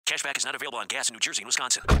Cashback is not available on gas in New Jersey and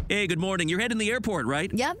Wisconsin. Hey, good morning. You're heading the airport,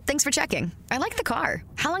 right? Yep, thanks for checking. I like the car.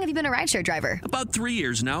 How long have you been a rideshare driver? About 3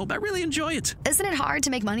 years now. I really enjoy it. Isn't it hard to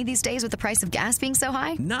make money these days with the price of gas being so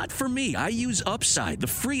high? Not for me. I use Upside, the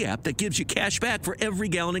free app that gives you cash back for every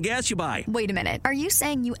gallon of gas you buy. Wait a minute. Are you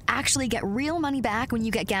saying you actually get real money back when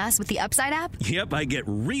you get gas with the Upside app? Yep, I get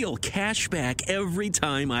real cash back every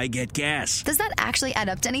time I get gas. Does that actually add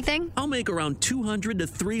up to anything? I'll make around $200 to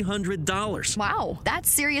 $300. Wow, that's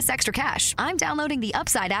serious extra cash. I'm downloading the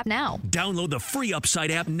Upside app now. Download the free Upside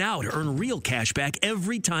app now to earn real cash back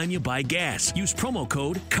every time you buy gas. Use promo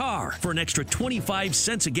code CAR for an extra 25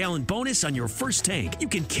 cents a gallon bonus on your first tank. You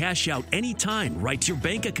can cash out anytime right to your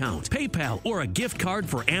bank account, PayPal, or a gift card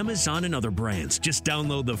for Amazon and other brands. Just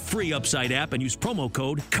download the free Upside app and use promo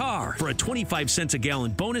code CAR for a 25 cents a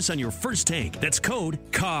gallon bonus on your first tank. That's code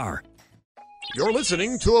CAR. You're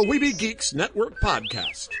listening to a Weeby Geeks Network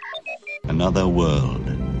podcast. Another world,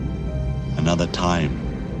 another time,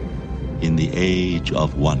 in the age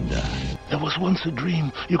of wonder. There was once a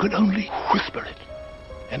dream. You could only whisper it.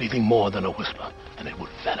 Anything more than a whisper, and it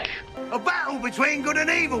would vanish. A battle between good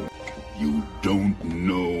and evil. You don't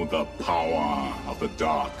know the power of the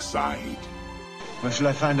dark side. Where shall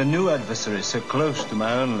I find a new adversary so close to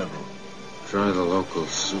my own level? Try the local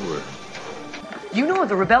sewer. You know of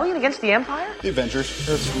the rebellion against the Empire? The Avengers,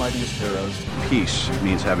 Earth's mightiest heroes. Peace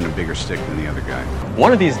means having a bigger stick than the other guy.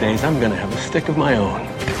 One of these days, I'm gonna have a stick of my own.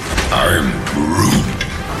 I'm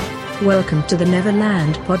Groot. Welcome to the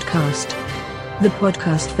Neverland Podcast. The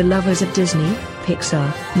podcast for lovers of Disney,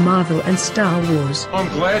 Pixar, Marvel, and Star Wars. I'm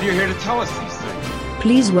glad you're here to tell us these things.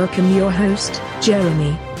 Please welcome your host,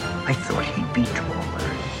 Jeremy. I thought he'd be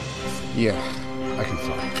taller. Yeah, I can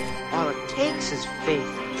fly. All it takes is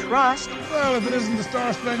faith. Trust. Well, if it isn't the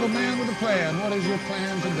Star-Spangled Man with a plan, what is your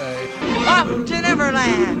plan today? Up to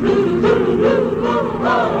Neverland!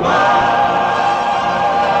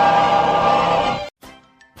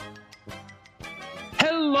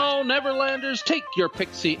 Hello, Neverlanders. Take your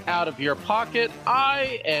pixie out of your pocket.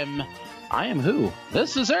 I am who?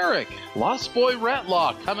 This is Eric, Lost Boy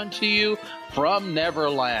Ratlaw, coming to you from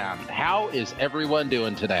Neverland. How is everyone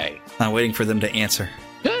doing today? I'm waiting for them to answer.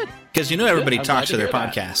 Good. Because you know everybody talks to their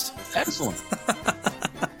podcast. Excellent.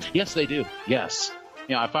 Yes, they do. Yes.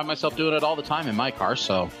 You know, I find myself doing it all the time in my car,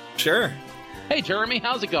 so. Sure. Hey, Jeremy,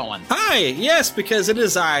 how's it going? Hi. Yes, because it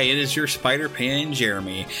is I. It is your Spider-Pan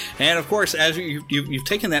Jeremy. And, of course, as you've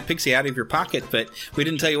taken that pixie out of your pocket, but we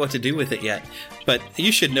didn't tell you what to do with it yet. But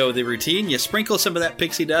you should know the routine. You sprinkle some of that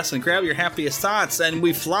pixie dust and grab your happiest thoughts, and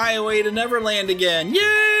we fly away to Neverland again.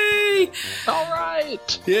 Yay! All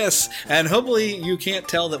right. Yes, and hopefully you can't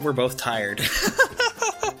tell that we're both tired.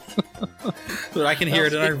 But I can hear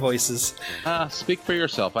it in our voices. Speak for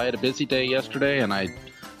yourself. I had a busy day yesterday, and I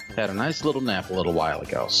had a nice little nap a little while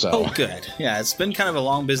ago. So. Oh, good. Yeah, it's been kind of a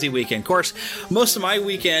long, busy weekend. Of course, most of my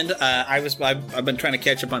weekend, I've been trying to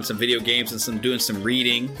catch up on some video games and doing some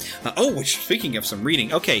reading. Speaking of some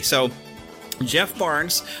reading, okay, so Jeff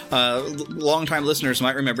Barnes, longtime listeners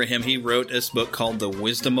might remember him. He wrote this book called The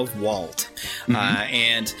Wisdom of Walt.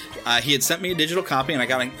 And he had sent me a digital copy, and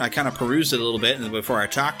I kind of perused it a little bit before I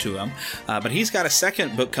talked to him. But he's got a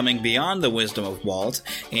second book coming beyond The Wisdom of Walt,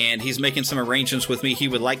 and he's making some arrangements with me. He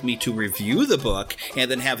would like me to review the book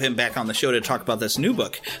and then have him back on the show to talk about this new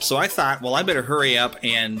book. So I thought, well, I better hurry up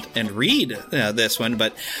and read this one.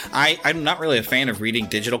 But I'm not really a fan of reading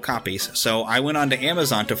digital copies, so I went on to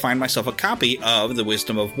Amazon to find myself a copy of The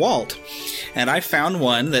Wisdom of Walt. And I found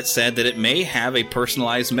one that said that it may have a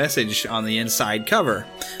personalized message on the inside cover.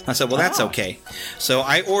 I said, well, that's okay. So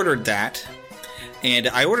I ordered that, and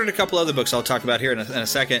I ordered a couple other books I'll talk about here in a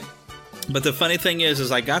second. But the funny thing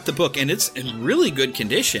is I got the book, and it's in really good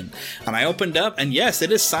condition. And I opened up, and yes,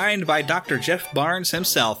 it is signed by Dr. Jeff Barnes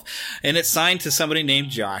himself. And it's signed to somebody named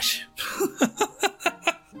Josh.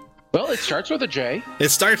 Well, it starts with a J.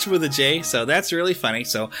 It starts with a J, so that's really funny.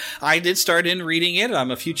 So I did start in reading it.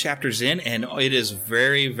 I'm a few chapters in, and it is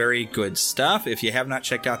very, very good stuff. If you have not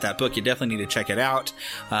checked out that book, you definitely need to check it out.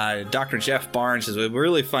 Dr. Jeff Barnes is a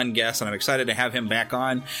really fun guest, and I'm excited to have him back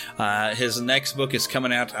on. His next book is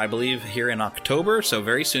coming out, I believe, here in October, so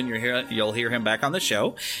very soon you'll hear him back on the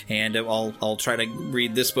show. And I'll try to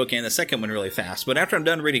read this book and the second one really fast. But after I'm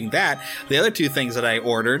done reading that, the other two things that I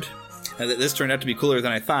ordered, this turned out to be cooler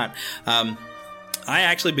than I thought. I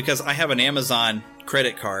actually, because I have an Amazon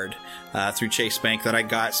credit card through Chase Bank that I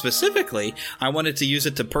got specifically. I wanted to use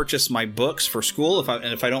it to purchase my books for school.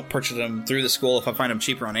 If I don't purchase them through the school, if I find them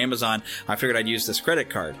cheaper on Amazon, I figured I'd use this credit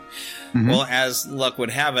card. Mm-hmm. Well, as luck would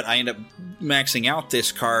have it, I ended up maxing out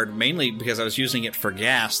this card mainly because I was using it for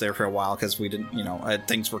gas there for a while because we didn't,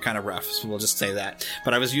 things were kind of rough. So we'll just say that.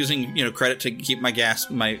 But I was using, credit to keep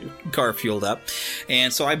my car fueled up.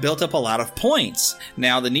 And so I built up a lot of points.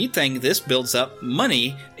 Now, the neat thing, this builds up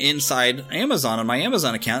money inside Amazon on my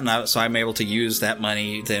Amazon account. So I'm able to use that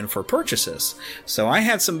money then for purchases. So I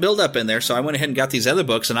had some build up in there. So I went ahead and got these other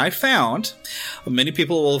books, and I found many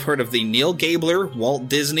people will have heard of the Neil Gabler, Walt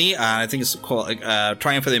Disney. I think it's called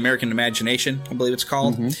Triumph of the American Imagination, I believe it's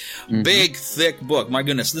called. Mm-hmm. Mm-hmm. Big, thick book. My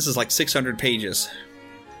goodness, this is like 600 pages.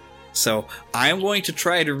 So I'm going to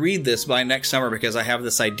try to read this by next summer because I have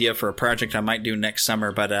this idea for a project I might do next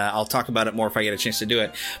summer, but I'll talk about it more if I get a chance to do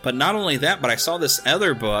it. But not only that, but I saw this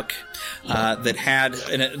other book that had,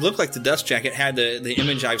 and it looked like the dust jacket, had the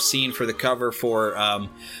image I've seen for the cover for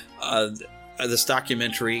this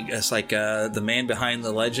documentary. It's like The Man Behind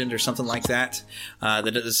the Legend or something like that.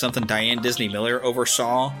 That is something Diane Disney Miller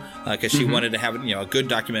oversaw because she wanted to have a good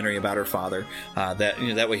documentary about her father.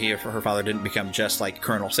 That way her father didn't become just like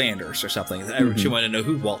Colonel Sanders or something. She wanted to know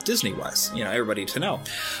who Walt Disney was. Everybody to know.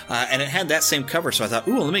 And it had that same cover, so I thought,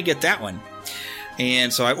 let me get that one.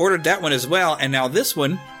 And so I ordered that one as well. And now this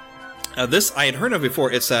one, this I had heard of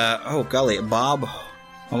before. It's Bob.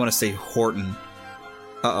 I want to say Horton.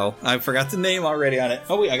 Uh-oh, I forgot the name already on it.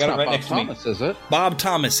 Oh, wait, I got it right next to me. Bob Thomas, is it? Bob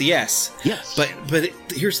Thomas, yes. Yes. But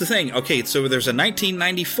here's the thing. Okay, so there's a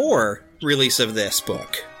 1994 release of this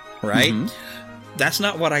book, right? Mm-hmm. That's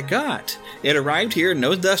not what I got. It arrived here,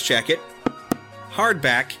 no dust jacket,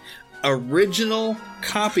 hardback, original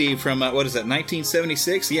copy from,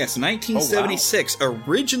 1976? Yes, 1976. Oh, wow.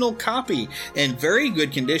 Original copy in very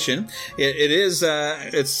good condition. It's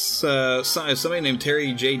somebody named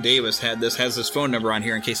Terry J. Davis has his phone number on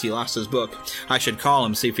here in case he lost his book. I should call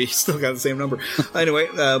him, see if he's still got the same number. Anyway,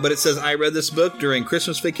 but it says, I read this book during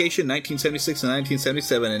Christmas vacation, 1976 and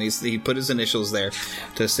 1977, and he put his initials there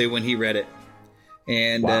to say when he read it.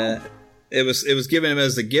 And, wow. It was given him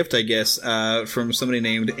as a gift, I guess, from somebody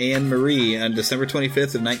named Anne Marie on December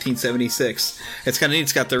 25th of 1976. It's kind of neat.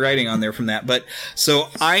 It's got the writing on there from that. But so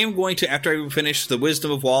I am going to, after I finish The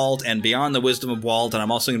Wisdom of Walt and Beyond the Wisdom of Walt, and I'm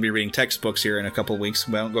also going to be reading textbooks here in a couple of weeks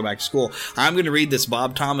when I don't go back to school, I'm going to read this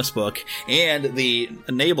Bob Thomas book and the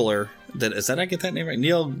Enabler. Did I get that name right?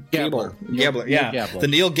 Neil Gabler. Gabler, yeah. Gabler. The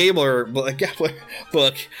Neil Gabler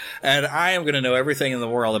book. And I am going to know everything in the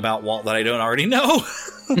world about Walt that I don't already know.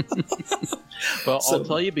 Well, I'll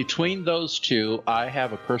tell you, between those two, I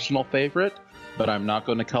have a personal favorite, but I'm not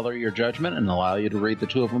going to color your judgment and allow you to read the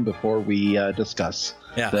two of them before we discuss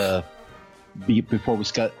before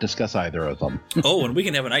we discuss either of them. Oh, and we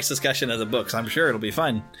can have a nice discussion of the books. I'm sure it'll be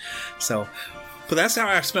fun. So... But that's how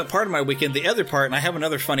I spent part of my weekend. The other part, and I have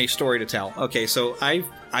another funny story to tell. Okay, so I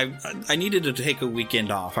needed to take a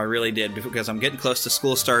weekend off. I really did, because I'm getting close to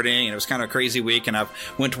school starting, and it was kind of a crazy week, and I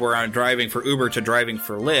went to where I'm driving for Uber to driving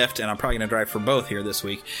for Lyft, and I'm probably going to drive for both here this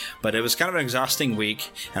week. But it was kind of an exhausting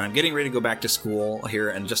week, and I'm getting ready to go back to school here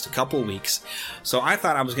in just a couple weeks. So I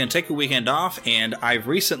thought I was going to take a weekend off, and I've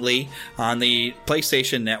recently, on the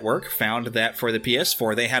PlayStation Network, found that for the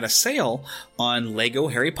PS4, they had a sale on Lego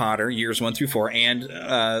Harry Potter years 1 through 4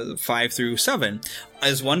 and 5 through 7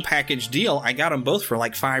 as one package deal. I got them both for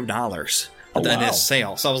like $5 in this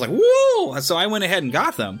sale. So I was like, whoa! So I went ahead and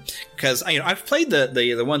got them because I've played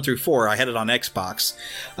the 1 through 4. I had it on Xbox,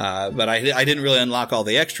 but I didn't really unlock all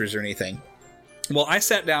the extras or anything. Well, I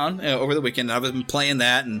sat down over the weekend, and I've been playing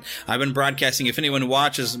that, and I've been broadcasting. If anyone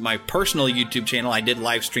watches my personal YouTube channel, I did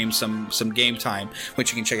live stream some game time,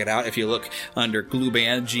 which you can check it out if you look under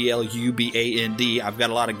Gluband, Gluband. I've got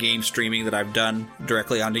a lot of game streaming that I've done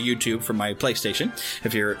directly onto YouTube from my PlayStation,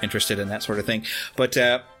 if you're interested in that sort of thing. But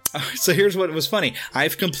so here's what was funny.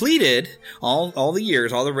 I've completed all the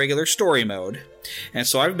years, all the regular story mode. And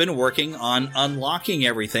so I've been working on unlocking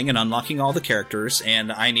everything and unlocking all the characters,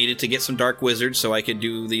 and I needed to get some dark wizards so I could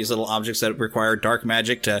do these little objects that require dark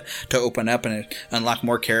magic to open up and unlock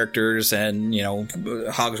more characters and,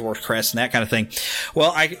 Hogwarts crest and that kind of thing.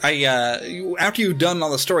 Well, I after you've done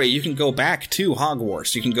all the story, you can go back to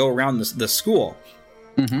Hogwarts. You can go around the school.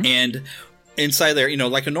 Mm-hmm. And inside there,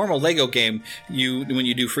 like a normal Lego game, when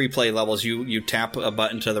you do free play levels, you tap a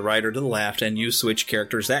button to the right or to the left and you switch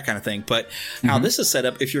characters, that kind of thing. But how this is set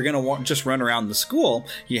up, if you're going to just run around the school,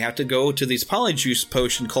 you have to go to these Polyjuice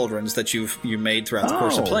potion cauldrons that you made throughout the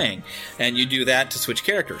course of playing, and you do that to switch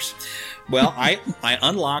characters. Well, I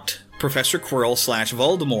unlocked Professor Quirrell /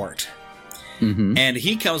 Voldemort. and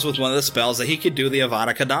he comes with one of the spells that he could do the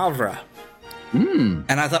Avada Kedavra. And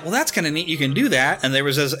I thought, well, that's kind of neat. You can do that. And there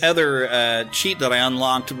was this other cheat that I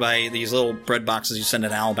unlocked by these little bread boxes you send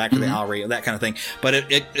an owl back to the owlry, that kind of thing. But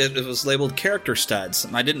it was labeled character studs.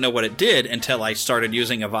 And I didn't know what it did until I started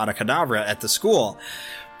using Avada Kedavra at the school.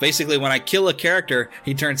 Basically, when I kill a character,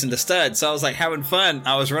 he turns into studs. So I was like having fun.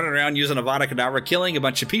 I was running around using Avada Kedavra, killing a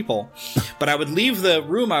bunch of people. But I would leave the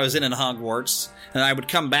room I was in Hogwarts, and I would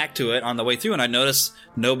come back to it on the way through, and I'd notice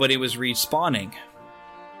nobody was respawning.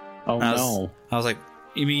 Oh, no. I was like,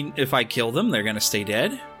 you mean if I kill them, they're going to stay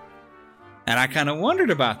dead? And I kind of wondered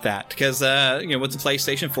about that because, with the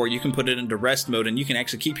PlayStation 4, you can put it into rest mode and you can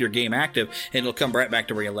actually keep your game active and it'll come right back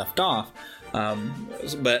to where you left off.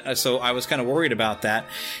 So I was kind of worried about that.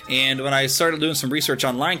 And when I started doing some research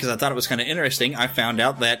online, because I thought it was kind of interesting, I found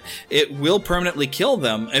out that it will permanently kill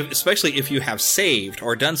them, especially if you have saved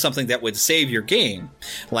or done something that would save your game.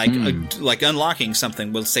 Like unlocking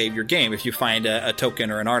something will save your game. If you find a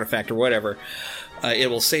token or an artifact or whatever,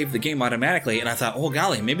 it will save the game automatically. And I thought, oh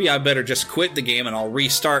golly, maybe I better just quit the game and I'll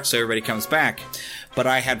restart so everybody comes back. But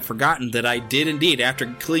I had forgotten that I did indeed, after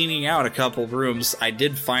cleaning out a couple rooms, I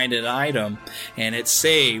did find an item, and it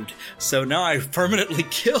saved. So now I've permanently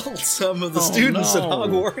killed some of the students at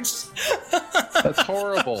Hogwarts. That's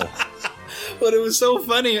horrible. But it was so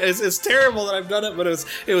funny. It's terrible that I've done it, but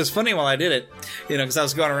it was funny while I did it. Because I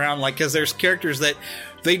was going around, because there's characters that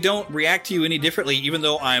they don't react to you any differently, even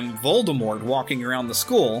though I'm Voldemort walking around the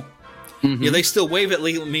school. They still wave at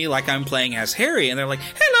me like I'm playing as Harry, and they're like,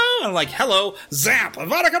 hello! I'm like, hello, zap,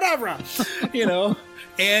 Avada Kedavra!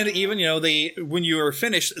 And even, when you are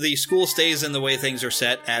finished, the school stays in the way things are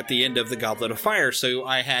set at the end of the Goblet of Fire. So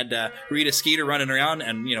I had Rita Skeeter running around,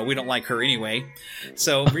 and, we don't like her anyway.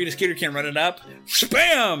 So Rita Skeeter came running up,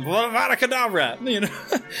 spam, Avada Kedavra,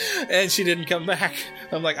 and she didn't come back.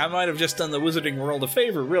 I'm like, I might have just done the Wizarding World a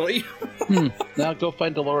favor, really. Now go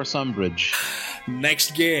find Dolores Umbridge.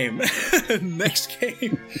 Next game. But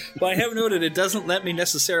I have noted it doesn't let me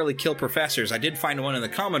necessarily kill professors. I did find one in the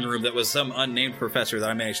common room that was some unnamed professor that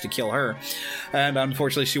I managed to kill her. And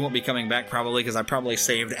unfortunately, she won't be coming back probably because I probably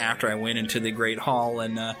saved after I went into the Great Hall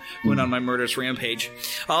and went on my murderous rampage.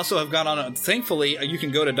 I also have gone on thankfully, you can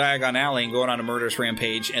go to Diagon Alley and go on a murderous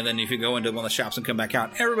rampage, and then if you go into one of the shops and come back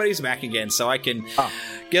out, everybody's back again. So I can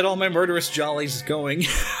get all my murderous jollies going.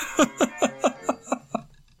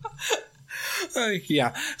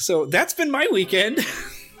 So that's been my weekend.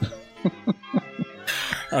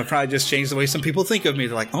 I'll probably just change the way some people think of me.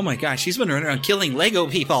 They're like, oh my gosh, he's been running around killing Lego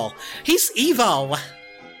people. He's evil.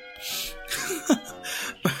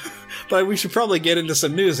 But we should probably get into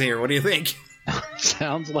some news here. What do you think?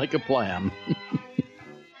 Sounds like a plan.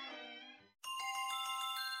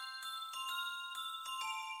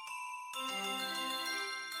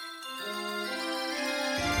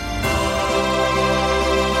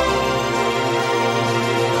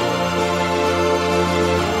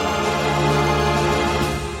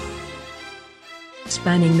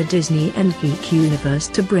 Spanning the Disney and geek universe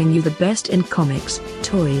to bring you the best in comics,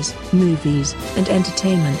 toys, movies, and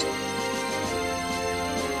entertainment.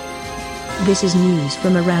 This is news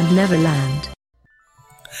from around Neverland.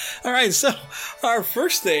 All right, so our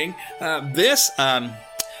first thing, I'm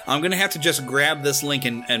going to have to just grab this link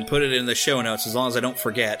and put it in the show notes as long as I don't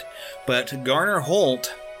forget. But Garner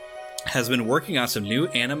Holt has been working on some new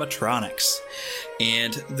animatronics.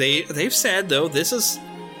 And they've said, though, this is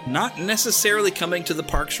not necessarily coming to the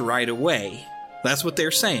parks right away. That's what they're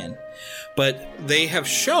saying. But they have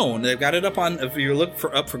shown, they've got it up on, if you look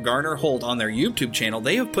up for Garner Holt on their YouTube channel,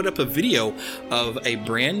 they have put up a video of a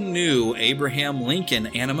brand new Abraham Lincoln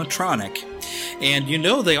animatronic. And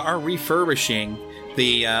they are refurbishing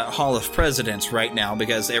the Hall of Presidents right now,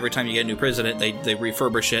 because every time you get a new president, they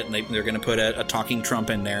refurbish it, and they're going to put a talking Trump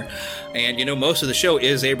in there. And most of the show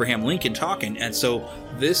is Abraham Lincoln talking, and so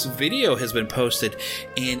this video has been posted,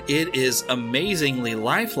 and it is amazingly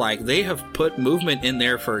lifelike. They have put movement in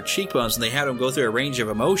there for cheekbones, and they had him go through a range of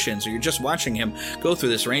emotions. Or you're just watching him go through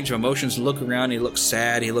this range of emotions, look around, he looks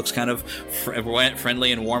sad, he looks kind of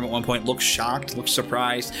friendly and warm at one point, looks shocked, looks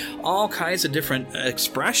surprised, all kinds of different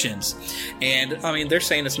expressions. And they're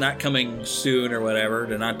saying it's not coming soon or whatever,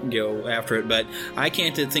 to not go after it, but I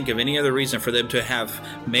can't think of any other reason for them to have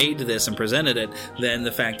made this and presented it than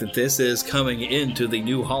the fact that this is coming into the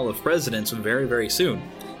new Hall of Presidents very, very soon.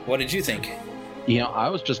 What did you think? I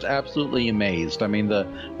was just absolutely amazed.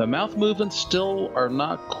 The mouth movements still are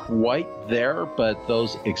not quite there, but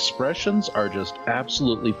those expressions are just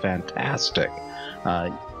absolutely fantastic.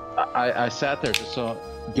 I sat there just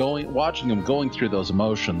watching him going through those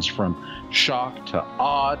emotions from shock to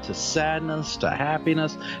awe to sadness to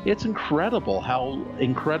happiness. It's incredible how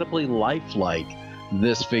incredibly lifelike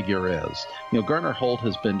this figure is. Garner Holt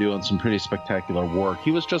has been doing some pretty spectacular work.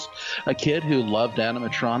 He was just a kid who loved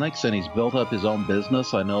animatronics, and he's built up his own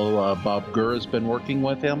business. I know Bob Gurr has been working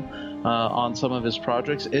with him on some of his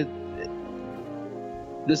projects.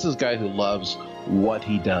 This is a guy who loves what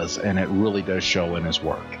he does, and it really does show in his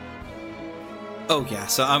work. Oh, yeah.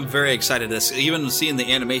 So I'm very excited to even seeing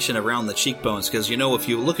the animation around the cheekbones, because, if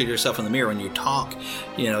you look at yourself in the mirror when you talk,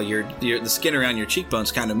 the skin around your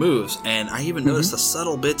cheekbones kind of moves. And I even noticed the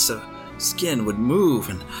subtle bits of skin would move.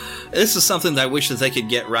 And this is something that I wish that they could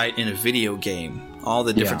get right in a video game. All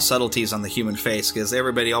the different subtleties on the human face, because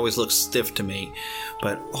everybody always looks stiff to me.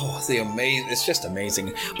 But, it's just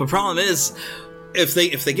amazing. The problem is, if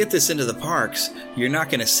they get this into the parks, you're not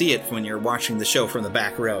going to see it when you're watching the show from the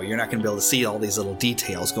back row. You're not going to be able to see all these little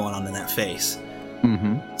details going on in that face.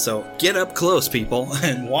 Mm-hmm. So get up close, people,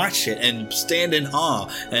 and watch it and stand in awe,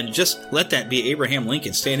 and just let that be Abraham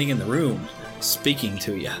Lincoln standing in the room speaking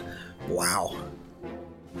to you. Wow.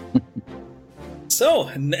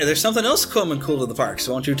 So, there's something else coming cool to the parks.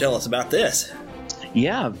 Why don't you tell us about this?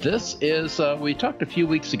 Yeah, this is, we talked a few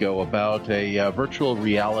weeks ago about a virtual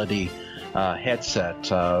reality headset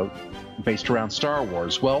based around Star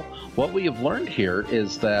Wars. Well, what we have learned here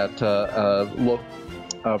is that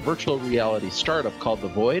a virtual reality startup called The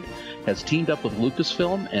Void has teamed up with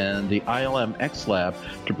Lucasfilm and the ILM X Lab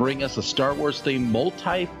to bring us a Star Wars-themed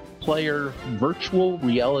multiplayer virtual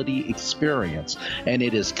reality experience. And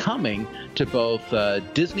it is coming to both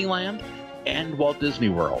Disneyland and Walt Disney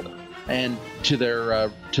World, and to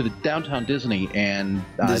their to the Downtown Disney and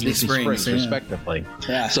Disney Springs respectively.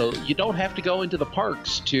 Yeah. So you don't have to go into the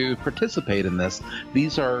parks to participate in this.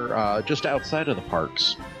 These are just outside of the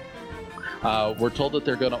parks. We're told that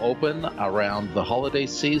they're going to open around the holiday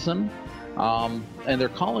season, and they're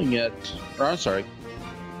calling it.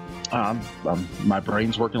 My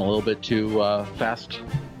brain's working a little bit too fast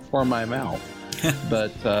for my mouth.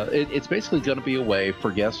 But it's basically going to be a way for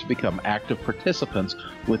guests to become active participants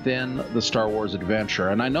within the Star Wars adventure.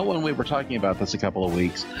 And I know when we were talking about this a couple of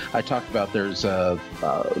weeks, I talked about there was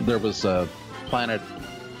a planet,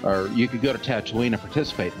 or you could go to Tatooine and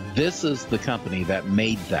participate. This is the company that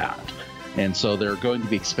made that. And so they're going to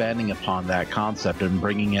be expanding upon that concept and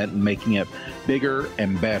bringing it and making it bigger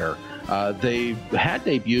and better. They had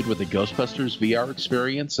debuted with the Ghostbusters VR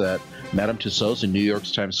experience at Madame Tussauds in New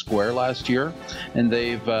York's Times Square last year, and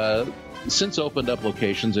they've since opened up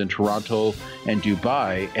locations in Toronto and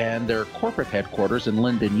Dubai, and their corporate headquarters in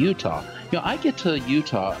Linden, Utah. I get to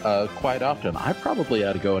Utah quite often. I probably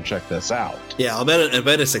ought to go and check this out. Yeah, I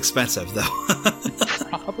bet it's expensive,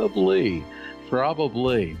 though. Probably.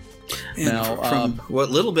 And now, from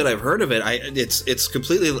what little bit I've heard of it, it's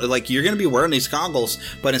completely like you're going to be wearing these goggles,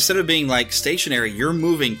 but instead of being like stationary, you're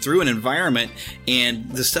moving through an environment, and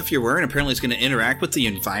the stuff you're wearing apparently is going to interact with the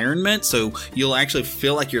environment, so you'll actually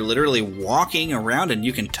feel like you're literally walking around, and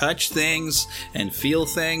you can touch things and feel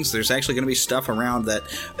things. There's actually going to be stuff around that,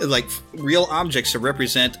 like real objects, to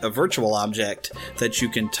represent a virtual object that you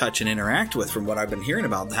can touch and interact with, from what I've been hearing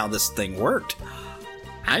about how this thing worked.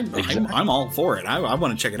 I'm all for it. I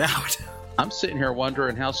want to check it out. I'm sitting here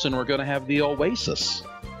wondering how soon we're going to have the Oasis.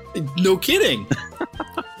 No kidding.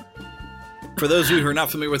 For those of you who are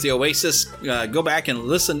not familiar with the Oasis, go back and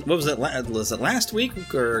listen. What was it? Was it last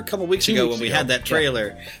week or a couple weeks ago when we had that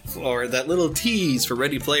trailer or that little tease for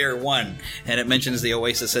Ready Player One, and it mentions the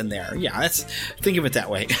Oasis in there? Yeah, think of it that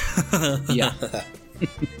way. Yeah.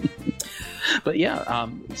 But yeah,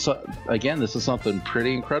 so again, this is something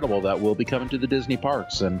pretty incredible that will be coming to the Disney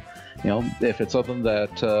parks, and if it's something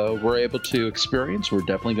that we're able to experience, we're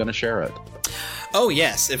definitely going to share it. Oh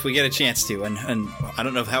yes, if we get a chance to, and I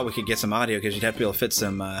don't know how we could get some audio, because you'd have to be able to fit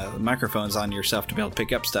some microphones on yourself to be able to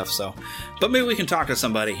pick up stuff. So, but maybe we can talk to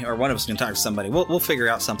somebody, or one of us can talk to somebody. We'll figure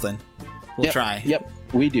out something. We'll try. Yep,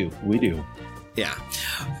 we do. Yeah.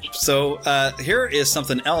 So here is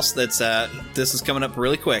something else that's this is coming up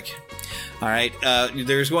really quick. All right,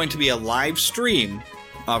 there's going to be a live stream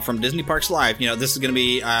from Disney Parks Live. This is going to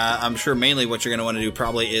be, I'm sure mainly what you're going to want to do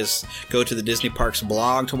probably is go to the Disney Parks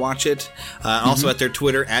blog to watch it. Also at their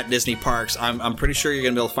Twitter, at Disney Parks. I'm pretty sure you're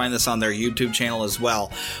going to be able to find this on their YouTube channel as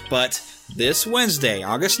well. But this Wednesday,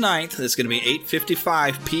 August 9th, it's going to be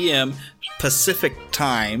 8:55 p.m. Pacific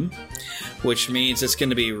time, which means it's going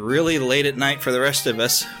to be really late at night for the rest of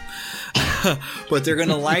us. But they're going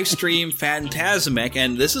to live stream Fantasmic,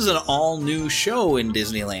 and this is an all-new show in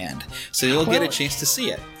Disneyland, so you'll get a chance to see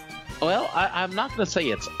it. Well, I'm not going to say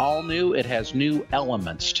it's all new. It has new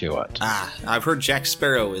elements to it. I've heard Jack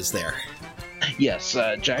Sparrow is there. Yes,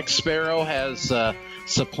 Jack Sparrow has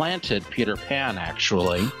supplanted Peter Pan,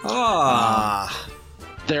 actually.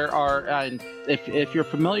 There are, if you're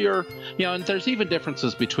familiar, and there's even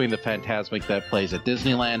differences between the Fantasmic that plays at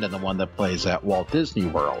Disneyland and the one that plays at Walt Disney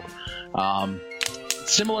World.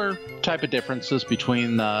 Similar type of differences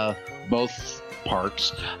between both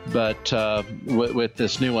parks, but with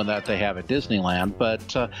this new one that they have at Disneyland.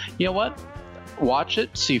 But you know what? Watch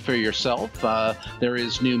it, see for yourself. There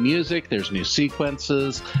is new music, there's new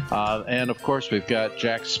sequences, and of course we've got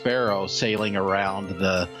Jack Sparrow sailing around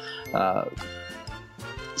the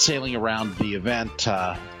event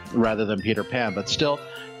rather than Peter Pan. But still,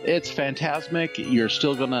 it's Fantasmic. You're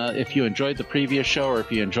still gonna, if you enjoyed the previous show or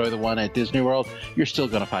if you enjoy the one at Disney World, you're still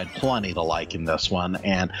gonna find plenty to like in this one.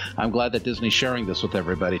 And I'm glad that Disney's sharing this with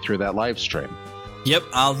everybody through that live stream. Yep,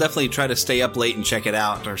 I'll definitely try to stay up late and check it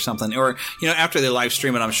out or something. Or, after they live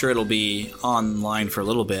stream it, I'm sure it'll be online for a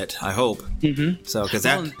little bit, I hope. Mm-hmm. So, because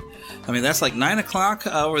that's like 9 o'clock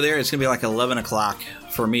over there. It's going to be like 11 o'clock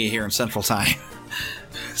for me here in Central Time.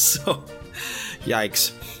 So,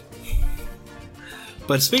 yikes.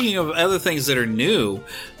 But speaking of other things that are new,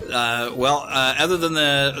 other than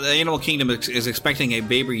the Animal Kingdom is expecting a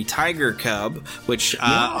baby tiger cub, which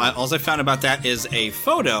all I found about that is a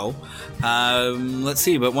photo. Let's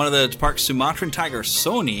see, but one of the park's Sumatran tiger,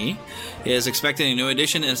 Sony, is expecting a new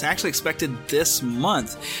addition, and it's actually expected this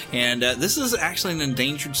month. And this is actually an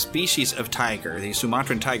endangered species of tiger, the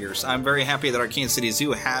Sumatran tigers. I'm very happy that our Kansas City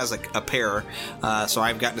Zoo has a pair, so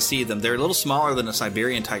I've gotten to see them. They're a little smaller than a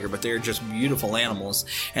Siberian tiger, but they're just beautiful animals.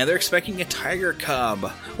 And they're expecting a tiger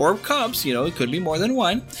cub, or cubs, it could be more than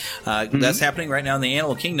one. That's happening right now in the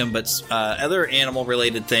Animal Kingdom, but other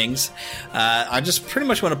animal-related things, I just pretty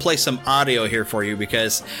much want to play some audio here for you,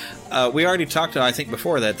 because we already talked, I think,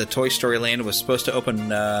 before that the Toy Story Land was supposed to open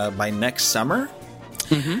by next summer.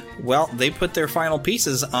 Mm-hmm. Well, they put their final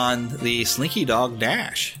pieces on the Slinky Dog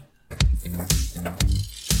Dash.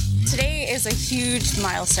 Today is a huge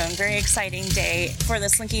milestone, very exciting day for the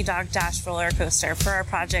Slinky Dog Dash roller coaster for our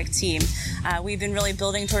project team. We've been really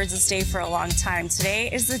building towards this day for a long time. Today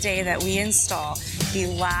is the day that we install the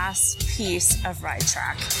last piece of ride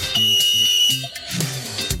track.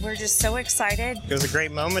 We're just so excited. It was a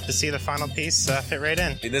great moment to see the final piece fit right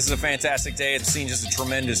in. This is a fantastic day. It's seen just a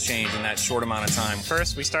tremendous change in that short amount of time.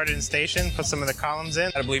 First, we started in station, put some of the columns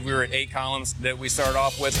in. I believe we were at 8 columns that we started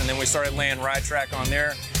off with, and then we started laying ride track on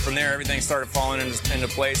there. From there, everything started falling into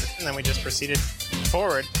place. And then we just proceeded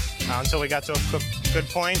forward until we got to a good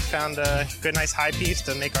point, found a good, nice high piece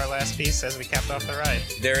to make our last piece as we capped off the ride.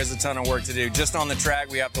 There is a ton of work to do. Just on the track,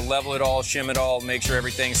 we have to level it all, shim it all, make sure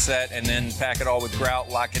everything's set, and then pack it all with grout,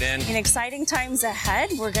 lock it in. In exciting times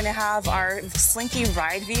ahead, we're going to have our Slinky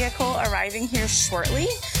ride vehicle arriving here shortly.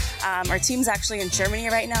 Our team's actually in Germany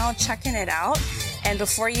right now checking it out, and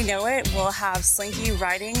before you know it, we'll have Slinky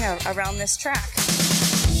riding around this track.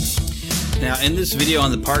 Now, in this video on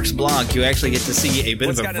the Parks blog, you actually get to see a bit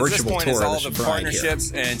of a virtual tour is all of the this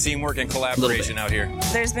partnerships and teamwork and collaboration out here.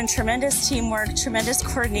 There's been tremendous teamwork, tremendous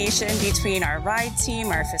coordination between our ride team,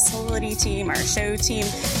 our facility team, our show team.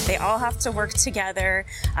 They all have to work together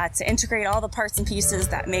to integrate all the parts and pieces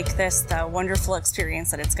that make this the wonderful experience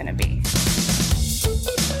that it's going to be.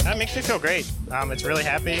 That makes me feel great. It's really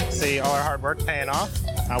happy to see all our hard work paying off.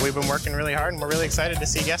 We've been working really hard, and we're really excited to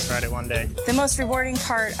see guests ride it one day. The most rewarding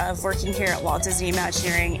part of working here at Walt Disney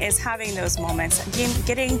Imagineering is having those moments,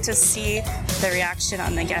 getting to see the reaction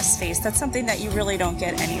on the guest's face. That's something that you really don't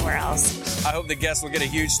get anywhere else. I hope the guests will get a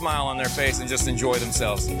huge smile on their face and just enjoy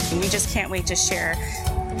themselves. We just can't wait to share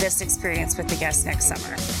this experience with the guests next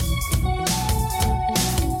summer.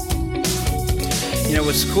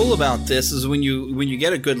 What's cool about this is when you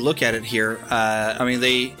get a good look at it here.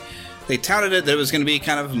 They touted it that it was going to be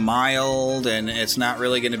kind of mild, and it's not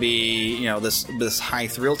really going to be this high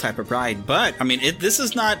thrill type of ride. But this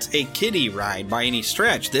is not a kiddie ride by any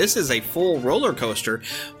stretch. This is a full roller coaster.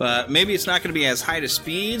 Maybe it's not going to be as high to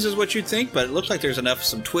speeds as what you'd think, but it looks like there's enough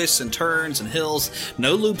some twists and turns and hills,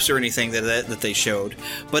 no loops or anything that they showed.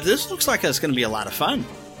 But this looks like it's going to be a lot of fun.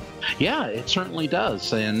 Yeah, it certainly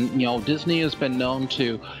does. And, Disney has been known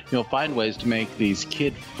to, find ways to make these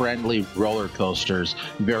kid-friendly roller coasters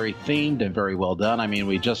very themed and very well done.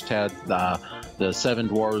 We just had the Seven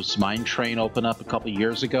Dwarfs Mine Train open up a couple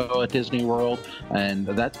years ago at Disney World, and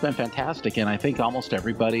that's been fantastic. And I think almost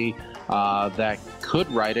everybody that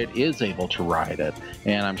could ride it is able to ride it.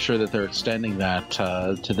 And I'm sure that they're extending that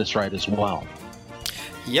to this ride as well.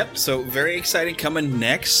 Yep, so very exciting coming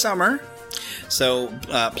next summer. So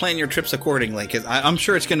plan your trips accordingly, because I'm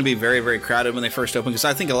sure it's going to be very, very crowded when they first open, because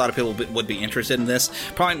I think a lot of people would be interested in this.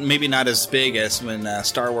 Probably maybe not as big as when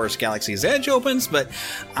Star Wars Galaxy's Edge opens, but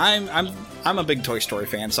I'm a big Toy Story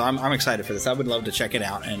fan, so I'm excited for this. I would love to check it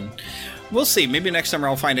out, and we'll see. Maybe next summer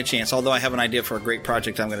I'll find a chance, although I have an idea for a great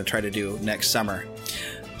project I'm going to try to do next summer.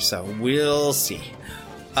 So we'll see.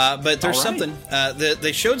 But there's something.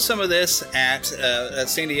 They showed some of this at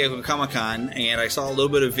San Diego Comic-Con, and I saw a little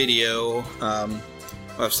bit of video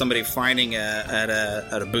of somebody finding at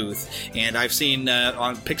a booth. And I've seen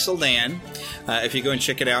on Pixel Dan, if you go and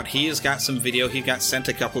check it out, he has got some video. He got sent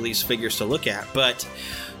a couple of these figures to look at. But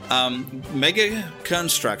Mega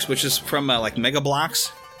Constructs, which is from like Mega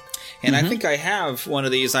Bloks. And I think I have one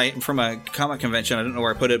of these from a comic convention. I don't know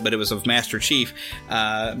where I put it, but it was of Master Chief.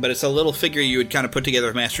 But it's a little figure you would kind of put together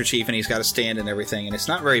with Master Chief, and he's got a stand and everything. And it's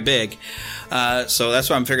not very big. So that's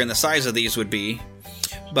what I'm figuring the size of these would be.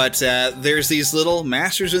 But there's these little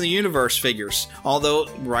Masters of the Universe figures. Although,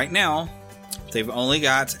 right now, they've only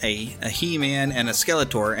got a He-Man and a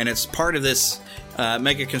Skeletor, and it's part of this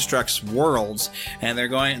Mega Constructs Worlds, and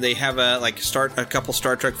they have a couple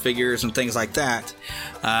Star Trek figures and things like that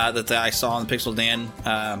that I saw on Pixel Dan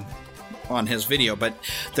on his video. But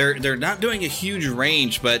they're not doing a huge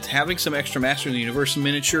range, but having some extra Master of the Universe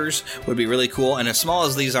miniatures would be really cool. And as small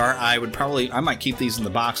as these are, I might keep these in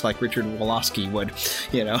the box like Richard Wolosky would,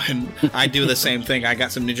 and I do the same thing. I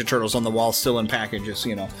got some Ninja Turtles on the wall still in packages,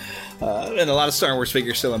 and a lot of Star Wars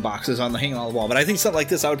figures still in boxes hanging on the wall. But I think something like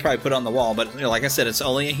this I would probably put on the wall. But like I said, it's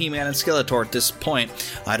only a He-Man and Skeletor at this point.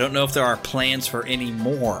 I don't know if there are plans for any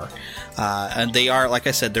more. And they are, like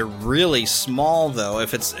I said, they're really small though.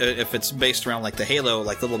 If it's based around like the Halo,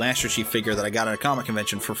 like the little Master Chief figure that I got at a comic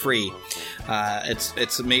convention for free,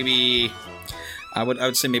 it's maybe I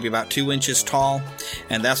would say maybe about 2 inches tall,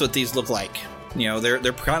 and that's what these look like. They're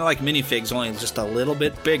kind of like minifigs, only just a little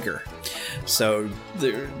bit bigger. So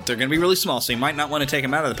they're going to be really small, so you might not want to take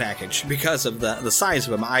them out of the package because of the size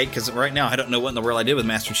of them. Because right now I don't know what in the world I did with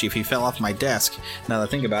Master Chief. He fell off my desk, now that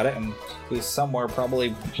I think about it, and he's somewhere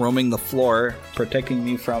probably roaming the floor, protecting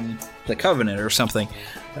me from the Covenant or something.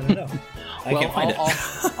 I don't know. I can't find it.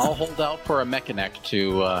 I'll hold out for a Mechanic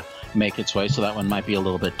to make its way, so that one might be a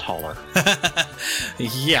little bit taller.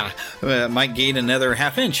 Yeah, might gain another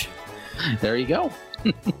half inch. There you go.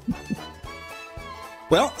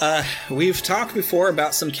 Well, we've talked before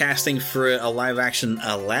about some casting for a live-action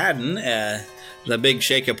Aladdin. The big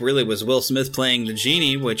shakeup really was Will Smith playing the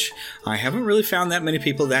genie, which I haven't really found that many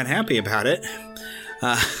people that happy about it.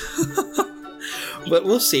 But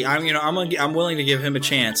we'll see. I'm willing to give him a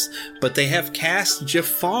chance. But they have cast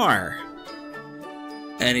Jafar,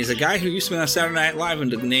 and he's a guy who used to be on Saturday Night Live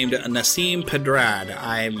and named Nasim Pedrad.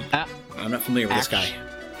 I'm not familiar with this guy.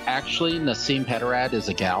 Actually, Nasim Pedrad is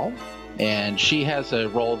a gal, and she has a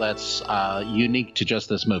role that's unique to just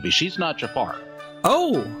this movie. She's not Jafar.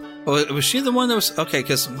 Oh, was she the one that was... Okay,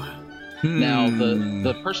 because... Now,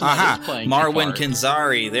 the person that is playing Marwan Jafar,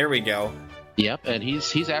 Kenzari, there we go. Yep, and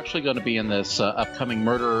he's actually going to be in this upcoming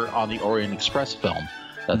Murder on the Orient Express film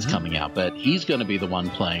that's coming out, but he's going to be the one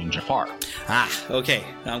playing Jafar. Okay.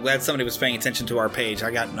 I'm glad somebody was paying attention to our page. I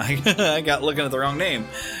got looking at the wrong name.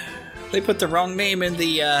 They put the wrong name in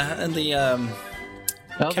the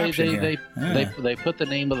caption here. They put the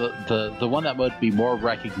name of the one that would be more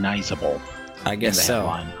recognizable. I guess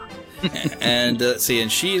so. And let's see,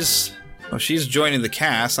 and she's joining the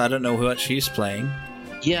cast. I don't know what she's playing.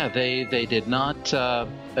 Yeah, they did not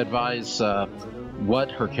advise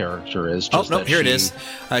what her character is. Here it is.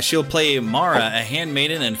 She'll play Mara, a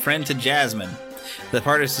handmaiden and friend to Jasmine. The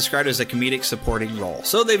part is described as a comedic supporting role.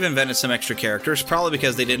 So they've invented some extra characters, probably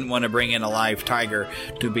because they didn't want to bring in a live tiger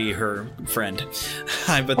to be her friend.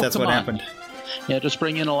 But that's what happened. Yeah, just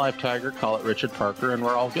bring in a live tiger, call it Richard Parker, and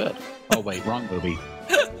we're all good. Oh, wait, wrong movie.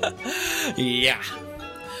 Yeah.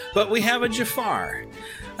 But we have a Jafar.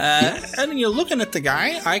 And looking at the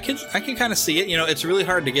guy, I can kind of see it. It's really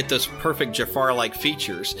hard to get those perfect Jafar-like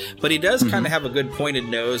features, but he does kind of have a good pointed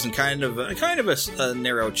nose and kind of a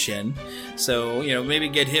narrow chin. So maybe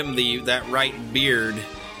get him that right beard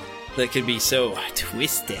that could be so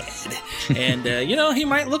twisted, and he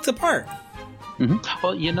might look the part.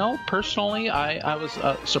 Well, personally, I was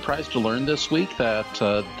surprised to learn this week that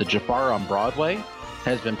the Jafar on Broadway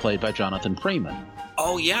has been played by Jonathan Freeman.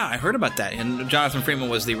 Oh, yeah, I heard about that. And Jonathan Freeman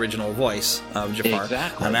was the original voice of Jafar.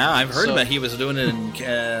 Exactly. And now I've heard about he was doing it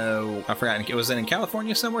in, I forgot, was it in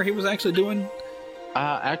California somewhere he was actually doing?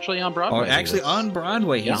 Actually on Broadway. On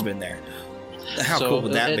Broadway he's been there. How cool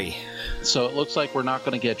would that be? So it looks like we're not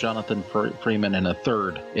going to get Jonathan Freeman in a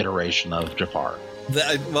third iteration of Jafar.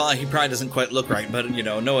 Well, he probably doesn't quite look right, but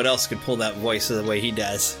no one else could pull that voice the way he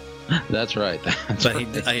does. That's right.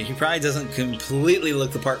 He probably doesn't completely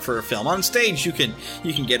look the part for a film. On stage, you can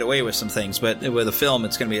get away with some things, but with a film,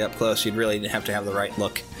 it's going to be up close. You'd really have to have the right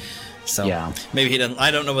look. So yeah. Maybe he doesn't.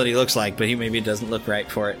 I don't know what he looks like, but he maybe doesn't look right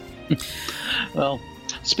for it. Well,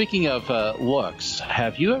 speaking of looks,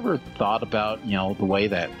 have you ever thought about the way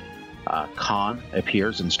that Khan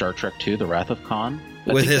appears in Star Trek II: The Wrath of Khan?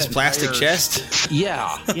 With his plastic chest?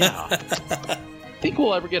 Yeah. Think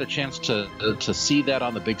we'll ever get a chance to see that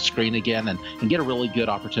on the big screen again and get a really good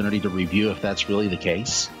opportunity to review if that's really the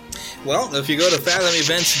case? Well, if you go to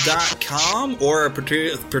fathomevents.com or a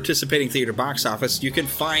participating theater box office, you can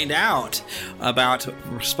find out about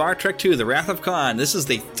Star Trek II: The Wrath of Khan. This is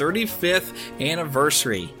the 35th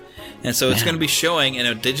anniversary. And so it's going to be showing in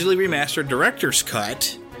a digitally remastered director's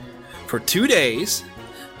cut for 2 days.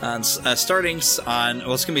 Starting on,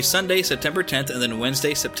 it's going to be Sunday, September 10th, and then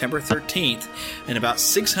Wednesday, September 13th, in about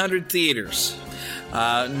 600 theaters.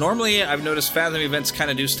 Normally, I've noticed Fathom Events kind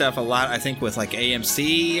of do stuff a lot, I think, with like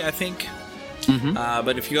AMC, I think. Mm-hmm.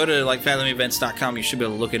 But if you go to fathomevents.com, you should be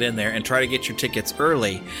able to look it in there and try to get your tickets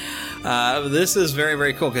early. This is very,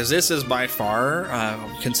 very cool, because this is by far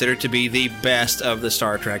considered to be the best of the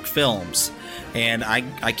Star Trek films. And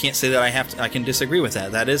I can't say that I can disagree with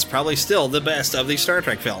that. That is probably still the best of the Star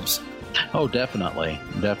Trek films. Oh, definitely.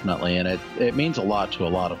 And it means a lot to a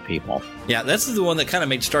lot of people. Yeah, that's the one that kind of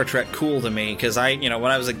made Star Trek cool to me, because when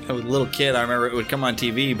I was a little kid, I remember it would come on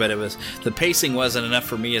TV, but the pacing wasn't enough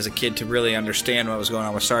for me as a kid to really understand what was going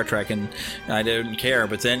on with Star Trek, and I didn't care.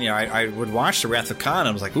 But then, I would watch The Wrath of Khan, and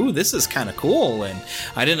I was like, ooh, this is kind of cool, and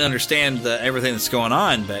I didn't understand everything that's going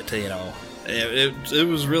on, but, it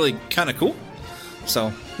was really kind of cool.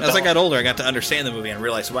 So, as I got older, I got to understand the movie and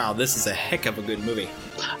realized, wow, this is a heck of a good movie.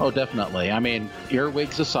 Oh, definitely. I mean,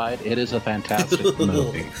 earwigs aside, it is a fantastic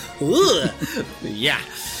movie. Yeah.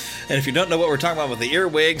 And if you don't know what we're talking about with the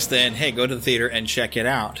earwigs, then, hey, go to the theater and check it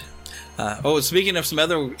out. Speaking of some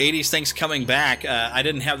other 80s things coming back, I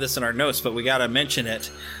didn't have this in our notes, but we got to mention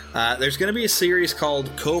it. There's going to be a series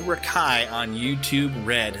called Cobra Kai on YouTube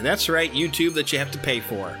Red. That's right, YouTube that you have to pay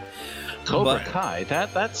for. Cobra Kai,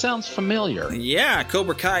 that sounds familiar. Yeah,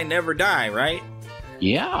 Cobra Kai Never Die, right?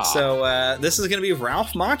 Yeah. So this is going to be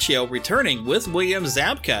Ralph Macchio returning with William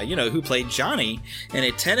Zabka, who played Johnny, in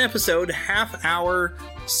a 10-episode, half-hour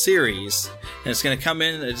series. And it's going to come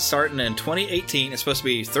in, starting in 2018. It's supposed to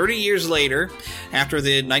be 30 years later, after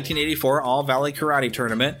the 1984 All Valley Karate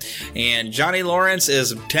Tournament. And Johnny Lawrence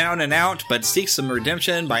is down and out, but seeks some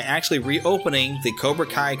redemption by actually reopening the Cobra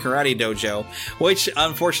Kai Karate Dojo, which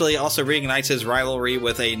unfortunately also reignites his rivalry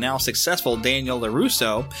with a now successful Daniel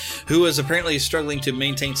LaRusso, who is apparently struggling to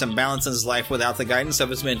maintain some balance in his life without the guidance of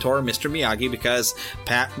his mentor, Mr. Miyagi, because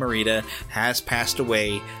Pat Morita has passed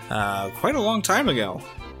away quite a long time ago.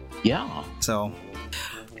 Yeah. So,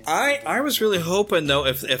 I was really hoping, though,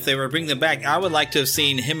 if they were bringing them back, I would like to have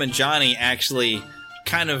seen him and Johnny actually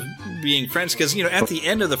kind of being friends, because, at the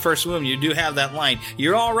end of the first movie, you do have that line,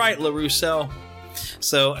 "You're all right, LaRusso."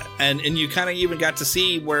 So, and you kind of even got to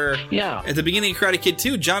see where, at the beginning of Karate Kid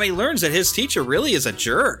 2, Johnny learns that his teacher really is a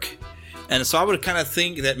jerk. And so I would kind of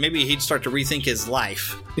think that maybe he'd start to rethink his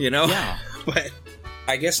life, Yeah. But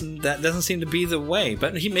I guess that doesn't seem to be the way.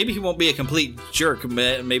 But maybe he won't be a complete jerk.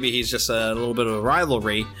 Maybe he's just a little bit of a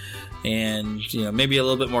rivalry, and maybe a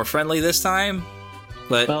little bit more friendly this time.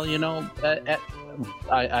 But well,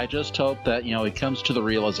 I just hope that he comes to the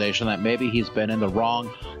realization that maybe he's been in the wrong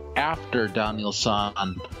after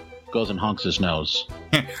Daniel-san goes and honks his nose.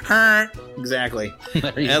 Exactly.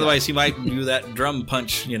 Otherwise, he might do that drum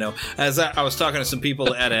punch. As I was talking to some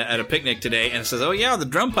people at a picnic today, and it says, "Oh yeah, the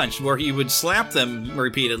drum punch," where he would slap them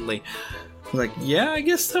repeatedly. I was like, "Yeah, I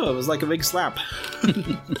guess so." It was like a big slap.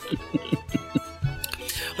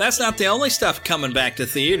 That's not the only stuff coming back to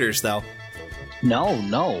theaters, though.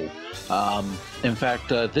 No. In fact,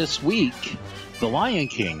 this week, The Lion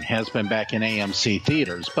King has been back in AMC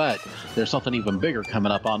theaters, but there's something even bigger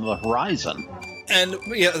coming up on the horizon. And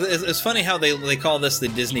it's funny how they call this the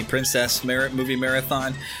Disney Princess movie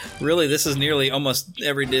marathon. Really, this is nearly almost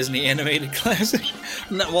every Disney animated classic.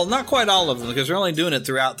 Not quite all of them, because they're only doing it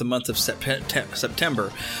throughout the month of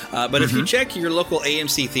September. But if you check your local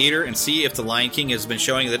AMC theater and see if The Lion King has been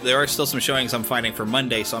showing, that there are still some showings I'm finding for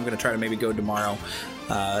Monday, so I'm going to try to maybe go tomorrow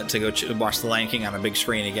to go watch The Lion King on a big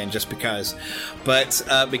screen again, just because. But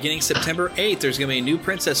beginning September 8th, there's going to be a new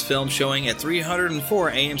princess film showing at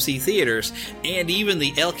 304 AMC theaters, and even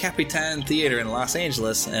the El Capitan Theater in Los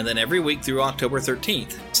Angeles, and then every week through October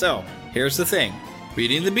 13th. So, here's the thing.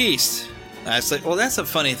 Beauty and the Beast I said, well, that's a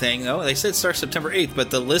funny thing, though. They said it starts September 8th, but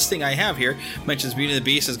the listing I have here mentions Beauty and the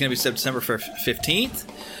Beast is going to be September 15th.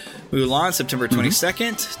 Mulan, September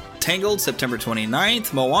 22nd. Tangled, September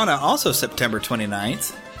 29th. Moana, also September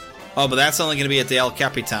 29th. Oh, but that's only going to be at the El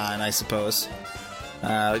Capitan, I suppose.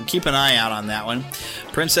 Keep an eye out on that one.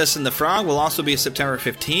 Princess and the Frog will also be September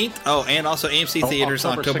 15th. Oh, and also AMC Theaters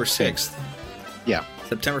on October 6th. Yeah.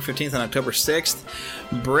 September 15th and October 6th.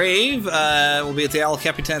 Brave will be at the El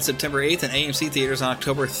Capitan September 8th and AMC Theaters on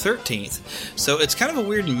October 13th. So it's kind of a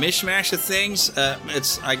weird mishmash of things.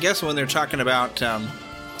 It's, I guess, when they're talking about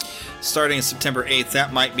starting September 8th,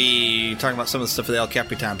 that might be talking about some of the stuff at the El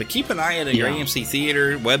Capitan. But keep an eye out at your AMC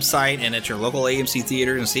Theater website and at your local AMC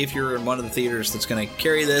Theater and see if you're in one of the theaters that's going to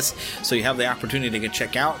carry this, so you have the opportunity to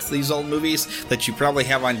check out these old movies that you probably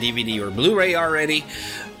have on DVD or Blu-ray already.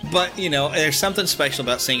 But, you know, there's something special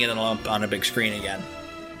about seeing it on a big screen again.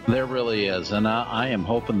 There really is, and I am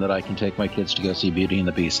hoping that I can take my kids to go see Beauty and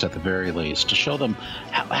the Beast at the very least, to show them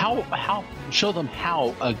how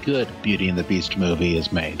a good Beauty and the Beast movie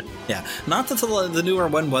is made. Yeah, not that the newer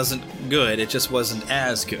one wasn't good; it just wasn't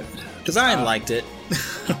as good. Because I liked it.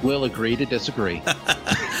 We'll agree to disagree.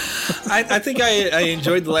 I think I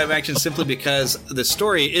enjoyed the live action simply because the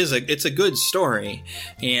story it's a good story,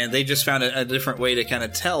 and they just found a different way to kind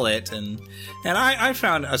of tell it, and I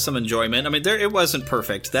found some enjoyment. I mean, it wasn't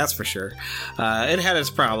perfect, that's for sure. It had its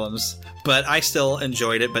problems, but I still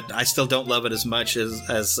enjoyed it. But I still don't love it as much as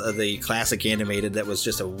the classic animated. That was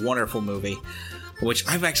just a wonderful movie, which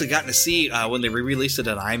I've actually gotten to see when they re-released it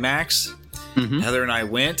at IMAX. Mm-hmm. Heather and I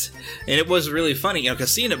went, and it was really funny,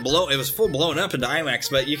 because seeing it it was full blown up into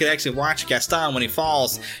IMAX, but you could actually watch Gaston when he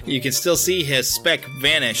falls. You can still see his spec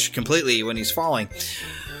vanish completely when he's falling.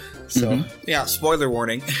 So, yeah, spoiler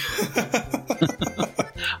warning.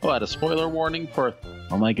 What, a spoiler warning for,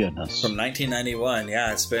 oh my goodness. From 1991,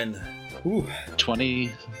 yeah, it's been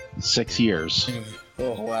 26 years.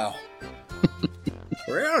 Oh, wow.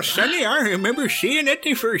 Well, Sonny, I remember seeing it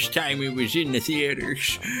the first time it was in the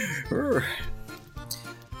theaters.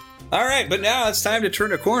 All right, but now it's time to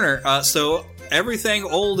turn a corner. So everything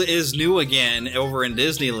old is new again over in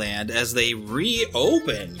Disneyland as they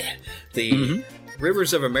reopened the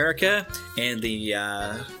Rivers of America and the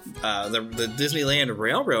Disneyland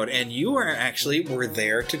Railroad, and you were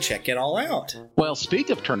there to check it all out. Well, speak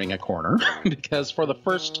of turning a corner, because for the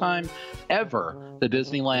first time ever, the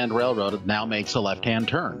Disneyland Railroad now makes a left-hand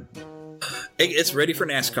turn. It's ready for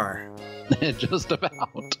NASCAR. Just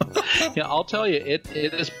about. Yeah, I'll tell you, it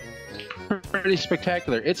is pretty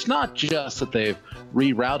spectacular. It's not just that they've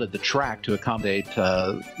rerouted the track to accommodate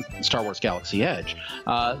Star Wars Galaxy Edge.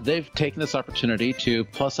 They've taken this opportunity to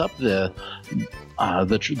plus up the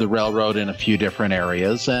railroad in a few different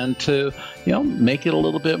areas and to make it a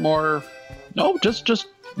little bit more. Just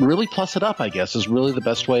really plus it up, I guess, is really the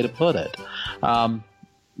best way to put it.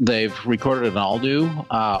 They've recorded an all-new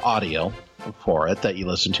audio for it that you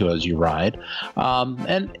listen to as you ride,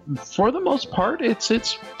 and for the most part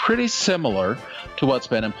it's pretty similar to what's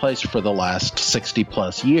been in place for the last 60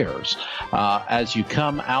 plus years. As you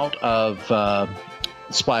come out of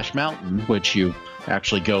Splash Mountain, which you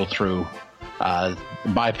actually go through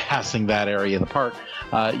bypassing that area of the park,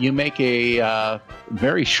 you make a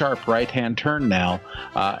very sharp right-hand turn now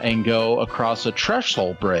and go across a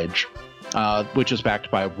trestle bridge, which is backed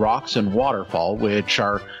by rocks and waterfall, which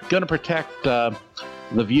are going to protect the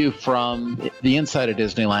view from the inside of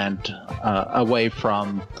Disneyland away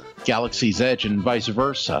from Galaxy's Edge and vice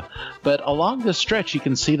versa. But along this stretch, you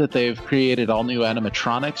can see that they've created all new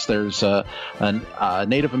animatronics. There's a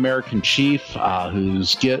Native American chief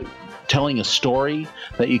who's telling a story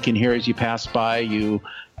that you can hear as you pass by.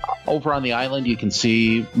 Over on the island, you can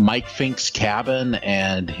see Mike Fink's cabin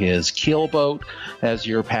and his keelboat as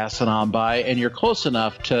you're passing on by, and you're close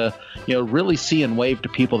enough to really see and wave to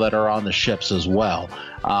people that are on the ships as well.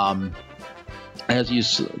 As you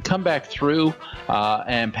come back through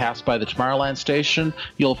and pass by the Tomorrowland station,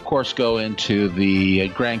 you'll of course go into the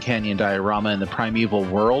Grand Canyon diorama and the Primeval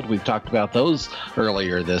World. We've talked about those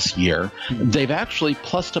earlier this year. They've actually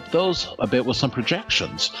plussed up those a bit with some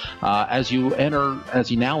projections. As you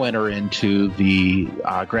now enter into the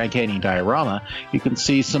Grand Canyon diorama, you can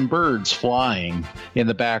see some birds flying in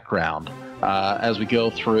the background. As we go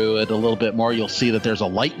through it a little bit more, you'll see that there's a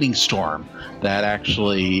lightning storm that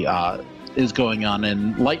actually is going on,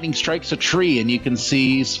 and lightning strikes a tree and you can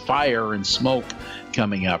see fire and smoke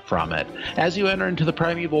coming up from it. As you enter into the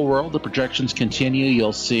primeval world, the projections continue.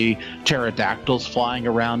 You'll see pterodactyls flying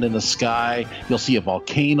around in the sky. You'll see a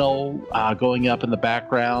volcano going up in the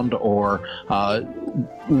background, or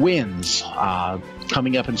winds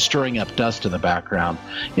coming up and stirring up dust in the background.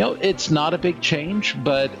 It's not a big change,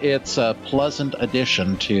 but it's a pleasant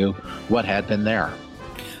addition to what had been there.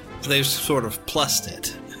 They've sort of plussed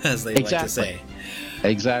it, as they like to say.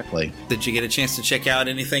 Exactly. Did you get a chance to check out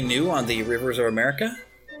anything new on the Rivers of America?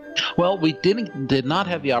 Well, we did not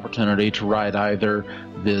have the opportunity to ride either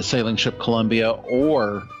the sailing ship Columbia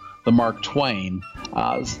or the Mark Twain,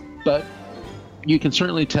 but you can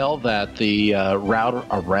certainly tell that the route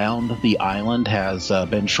around the island has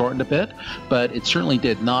been shortened a bit, but it certainly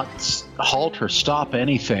did not halt or stop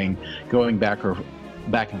anything going back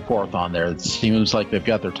and forth on there. It seems like they've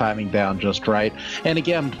got their timing down just right. And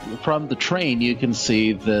again, from the train, you can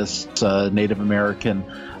see this Native American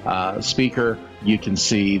speaker. You can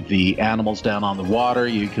see the animals down on the water.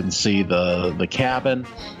 You can see the cabin.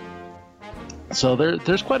 So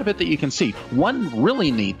there's quite a bit that you can see. One really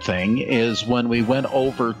neat thing is when we went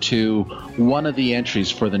over to one of the entries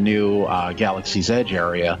for the new Galaxy's Edge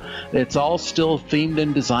area, it's all still themed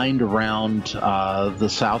and designed around the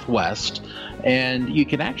Southwest, and you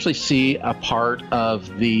can actually see a part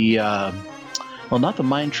of the, well, not the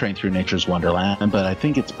mine train through Nature's Wonderland, but I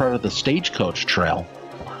think it's part of the Stagecoach Trail,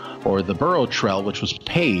 or the Burro Trail, which was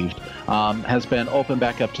paved, has been opened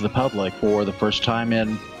back up to the public for the first time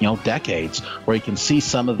in decades, where you can see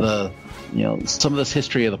some of this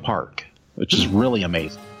history of the park, which is really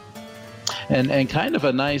amazing, and kind of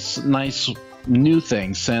a nice new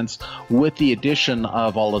thing, since with the addition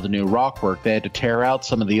of all of the new rock work, they had to tear out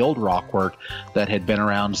some of the old rock work that had been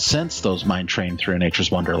around since those mine train through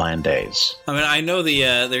Nature's Wonderland days. I mean, I know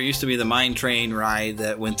there used to be the mine train ride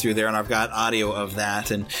that went through there, and I've got audio of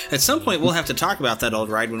that. And at some point, we'll have to talk about that old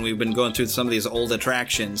ride when we've been going through some of these old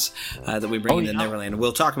attractions that we bring into Neverland.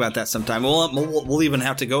 We'll talk about that sometime. We'll even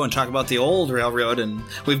have to go and talk about the old railroad, and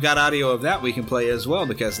we've got audio of that we can play as well,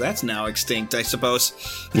 because that's now extinct, I suppose.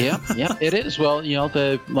 Yeah, it is. Well,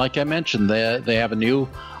 like I mentioned, they have a new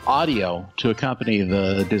audio to accompany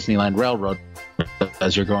the Disneyland Railroad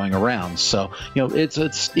as you're going around. So,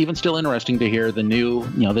 it's even still interesting to hear the new,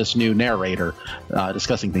 this new narrator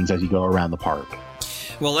discussing things as you go around the park.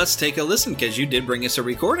 Well, let's take a listen, because you did bring us a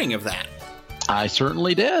recording of that. I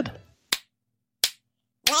certainly did.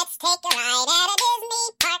 Let's take a ride at a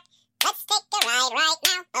Disney park. Let's take a ride right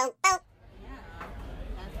now. Oh, oh.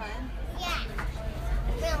 That's fun? Yeah.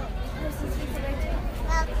 Really.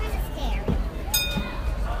 Well, kind of scary.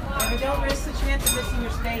 Yeah, but don't risk the chance of missing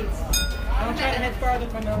your space. Don't try to head farther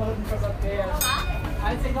from the loading from up there.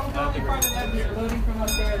 I'd say don't go any farther than you're loading from up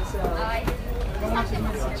there, so don't want you to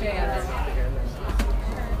miss a chance.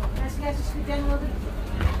 Guys, you guys just scoot down a little bit.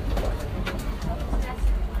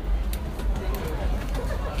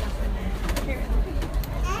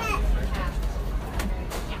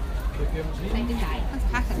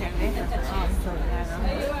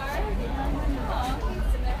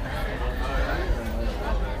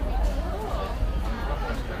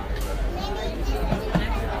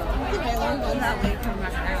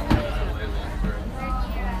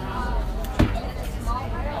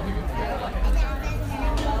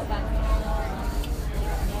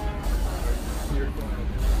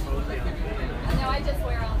 I just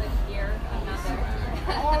wear all this gear. I'm not there.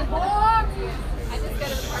 I just go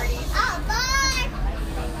to the party. Oh, board!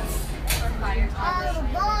 Or fire. Oh,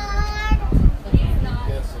 board!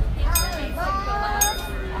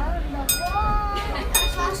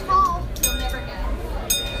 You'll never go.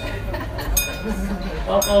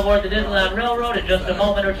 Welcome aboard the Disneyland Railroad. In just a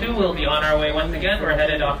moment or two, we'll be on our way once again. We're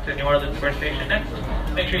headed off to New Orleans Square Station next.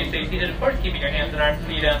 Make sure you stay seated, of course, keeping your hands and arms,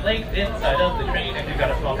 feet, and legs inside of the train. If you've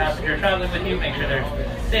got a small passenger traveling with you, make sure they're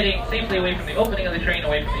sitting safely away from the opening of the train,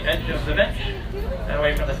 away from the edge of the bench, and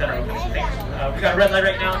away from the center opening. We've got a red light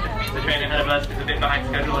right now, which means the train ahead of us is a bit behind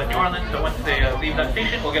schedule in New Orleans, so once they leave that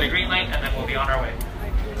station, we'll get a green light, and then we'll be on our way.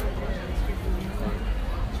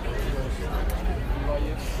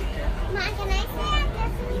 Mom, can I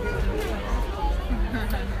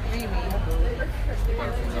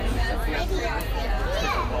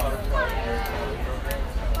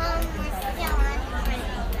say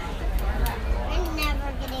I'm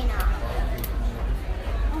never getting off.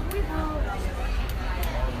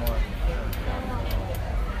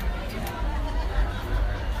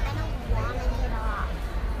 I don't want to get off.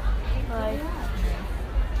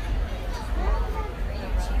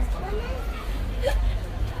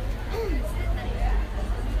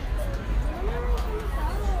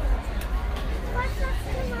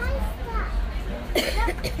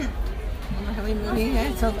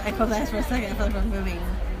 I closed my eyes for a second. I felt like I was moving.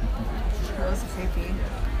 That was creepy.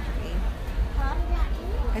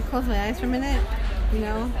 I closed my eyes for a minute, you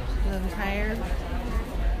know, because I'm tired.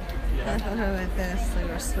 And I felt her like this, like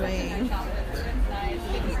we're swaying.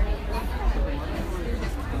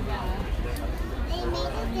 They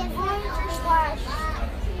made a difference for Slash.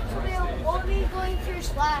 So we'll be going through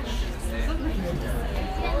Slash.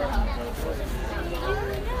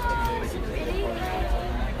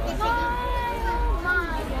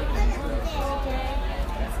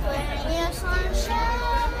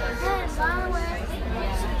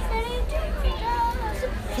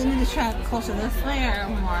 So we need to try closer this way or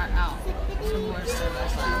more out? So more to this way.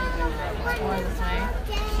 More this way.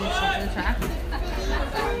 So you check the track.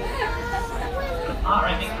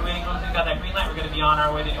 Alright, thanks for waiting, folks. We've got that green light. We're going to be on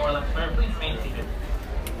our way to New Orleans Square. Please remain seated.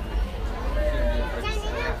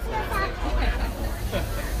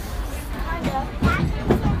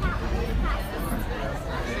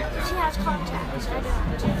 She has contacts. I don't.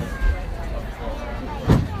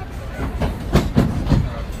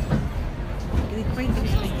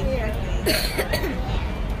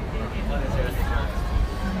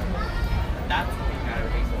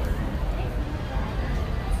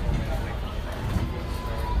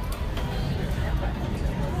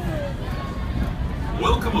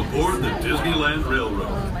 Welcome aboard the Disneyland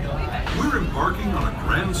Railroad. We're embarking on a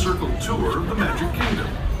grand circle tour of the Magic Kingdom.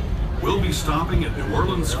 We'll be stopping at New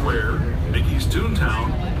Orleans Square, Mickey's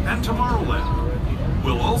Toontown, and Tomorrowland.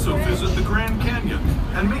 We'll also visit the Grand Canyon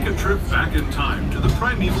and make a trip back in time to the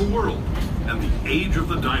primeval world and the age of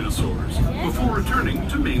the dinosaurs before returning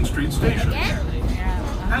to Main Street Station.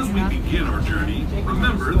 As we begin our journey,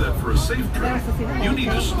 remember that for a safe trip, you need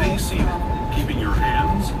to stay seated, keeping your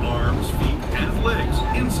hands, arms, feet, and legs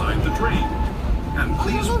inside the train. And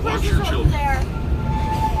please watch your children.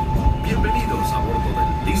 Bienvenidos a bordo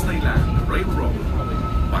del Disneyland Railroad.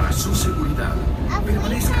 Para su seguridad,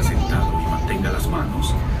 permanezca sentado y mantenga las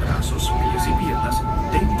manos, brazos, pies y piernas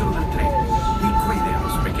dentro del tren y cuide a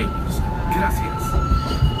los pequeños. Gracias.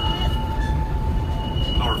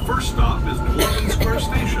 Our first stop is New Orleans Square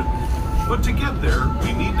Station, but to get there,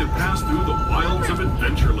 we need to pass through the wilds of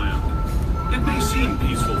Adventureland. It may seem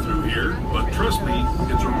peaceful through here, but trust me,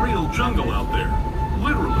 it's a real jungle out there,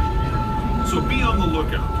 literally. So be on the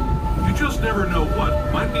lookout. You just never know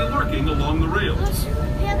what might be lurking along the rails.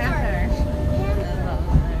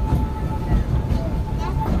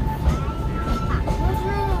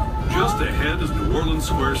 Just ahead is New Orleans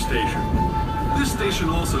Square Station. This station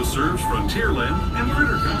also serves Frontierland and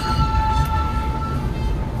Critter Country.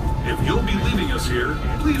 If you'll be leaving us here,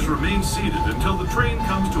 please remain seated until the train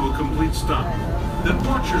comes to a complete stop. Then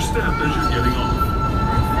watch your step as you're getting off.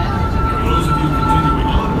 For those of you continuing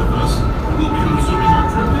on with us, we'll be resuming our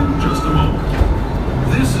trip in just a moment.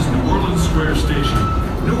 This is New Orleans Square Station.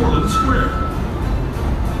 New Orleans Square.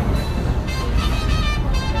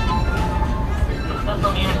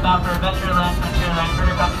 Central meter stop for Adventureland, Frontierland,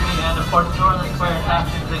 Critter Country, and of course New Orleans Square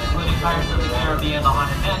attractions including Pirates of the Caribbean, The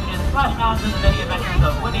Haunted Mansion, Splash Mountain, The Many Adventures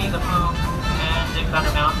of Winnie the Pooh, and Big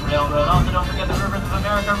Thunder Mountain Railroad. Also, don't forget the Rivers of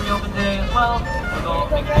America reopened today as well. So go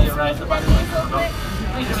make sure you ride the bus or boat.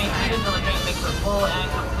 Please remain seated until the train makes a full and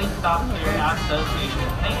complete stop here at the station.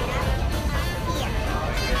 Thank you.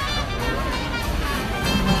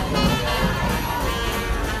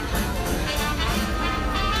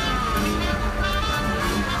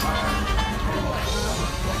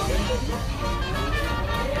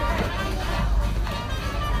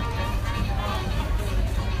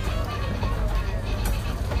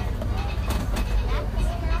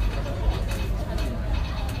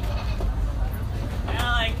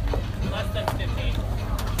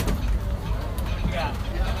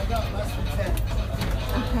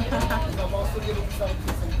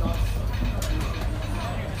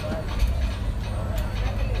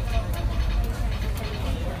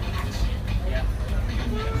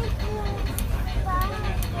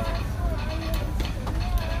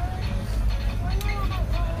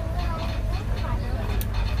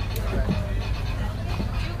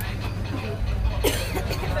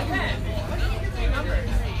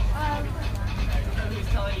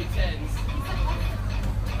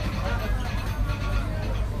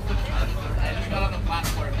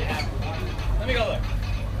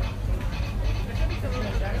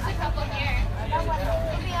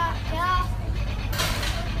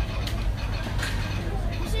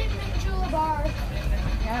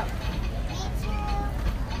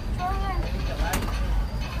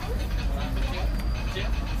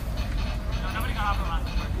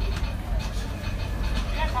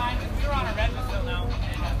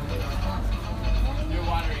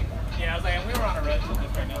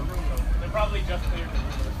 probably just cleared the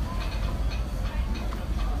river.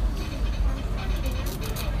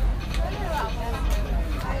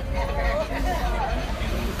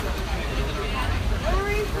 We're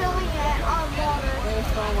refilling it on water.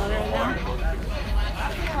 There's water in there.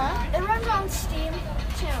 Huh? It runs on steam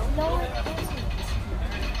too. No one uses it.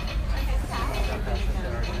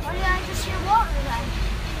 Why did I just hear water then?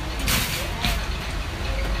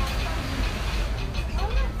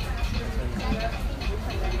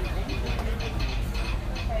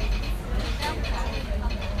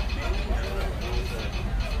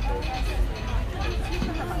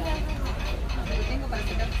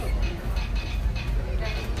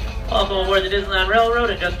 Welcome aboard the Disneyland Railroad.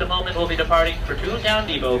 In just a moment, we'll be departing for Toontown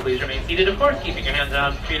Depot. Please remain seated, of course, keeping your hands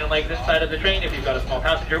on feet and legs inside of the train. If you've got a small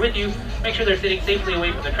passenger with you, make sure they're sitting safely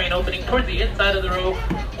away from the train opening towards the inside of the row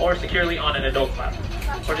or securely on an adult's lap.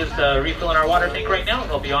 We're just refilling our water tank right now, and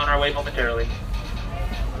we'll be on our way momentarily.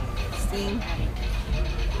 Steam.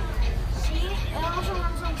 See? It also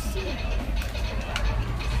runs on steam.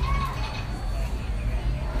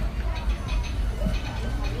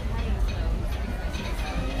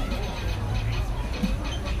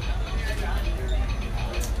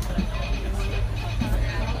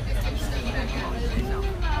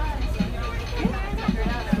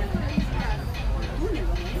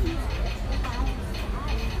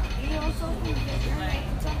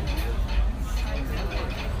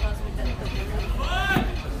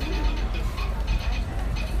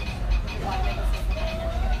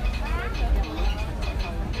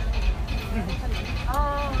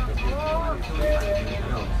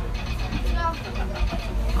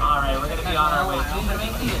 Alright, we're going to be on our way. Please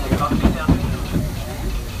remain seated and come sit down.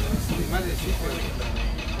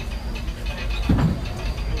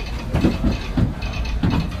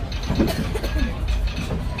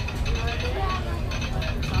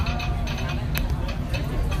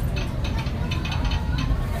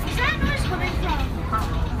 Where's that noise coming from?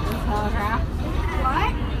 Telegraph.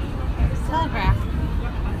 What? Telegraph.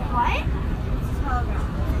 What? Telegraph.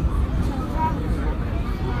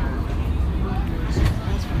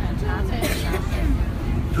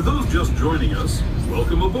 To those just joining us,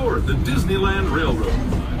 welcome aboard the Disneyland Railroad.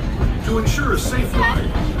 To ensure a safe ride,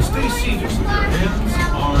 stay seated with your hands,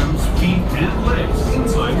 arms, feet, and legs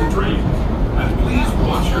inside the train. And please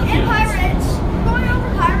watch your Hey, kids. pirates! We're going over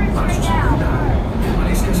pirates right now.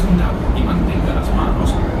 Permanezca sentado y mantenga las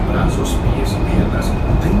manos, brazos, pies y piernas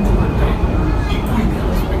dentro del tren y cuide a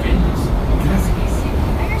los pequeños. Gracias.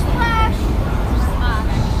 There's Splash!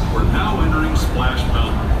 We're now entering Splash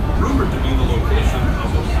Mountain, rumored to be the location of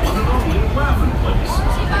the one and only Laughing Place.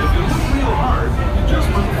 If you look real hard, you just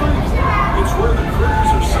might find it. It's where the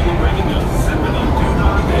critters are celebrating a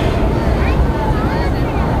zippity-doo-dah day.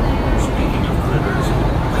 Speaking of critters,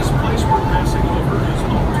 this place we're passing over is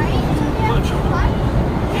home to a whole bunch of them.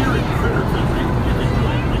 Here in Critter Country, you can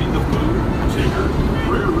join Winnie the Pooh, Tigger,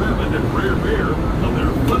 Brer Rabbit, and Brer Bear on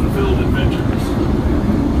their fun-filled adventures.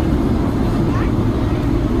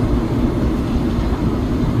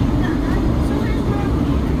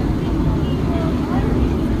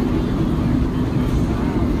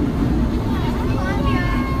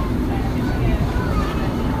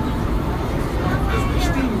 As we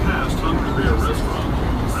steam past Hungry Bear Restaurant,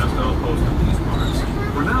 last outpost of these parts,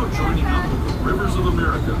 we're now joining up with the Rivers of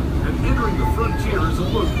America and entering the frontier as it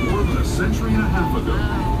looked more than a century and a half ago.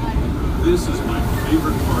 This is my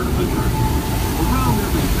favorite part of the journey. Around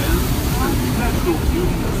every bend, there's natural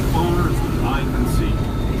beauty as far as the eye can see.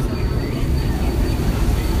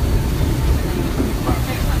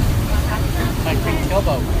 Like Big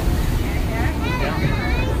Towboat.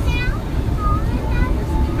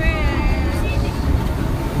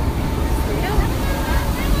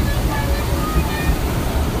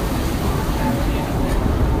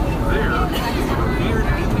 There, a weird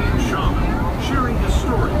Indian shaman sharing his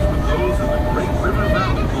stories with those in the Great River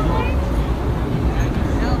Valley below.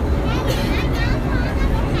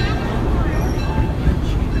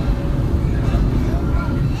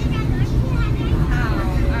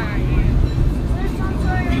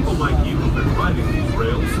 People like you have been riding these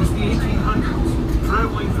rails since the 1800s,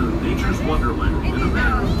 traveling through nature's wonderland in a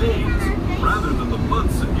matter of days, rather than the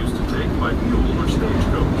months it used to take by mule or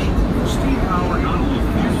stagecoach. Steam power not only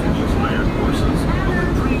fueled these iron horses, but the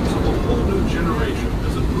dreams of a whole new generation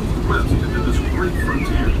as it moved west into this great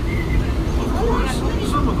frontier. Of course,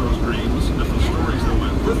 some of those dreams, and the stories that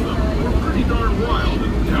went with them, were pretty darn wild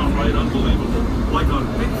and downright unbelievable. Like on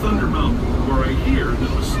Big Thunder Mountain, where I hear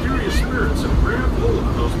that mysterious spirits have grabbed hold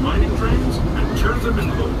of those mining trains and turned them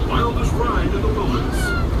into the wildest ride in the wilderness.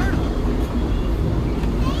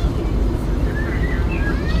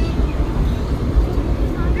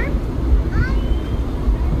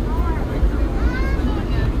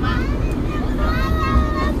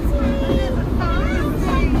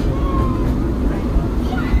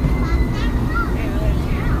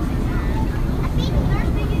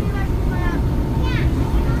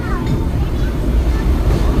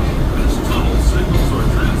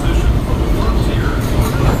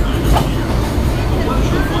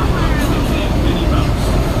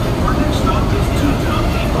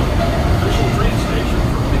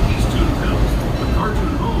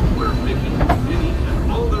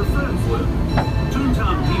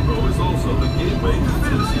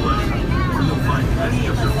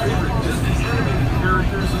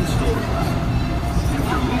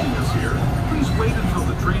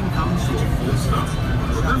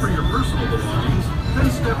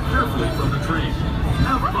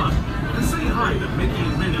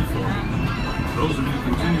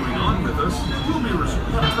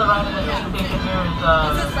 ride at the station here is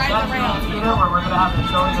Fantasy Theater, where we're going to have the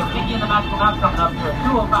showing of Mickey and the Magical Map coming up here at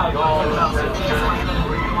 2:05. So check it out.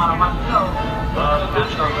 If you want to watch the show,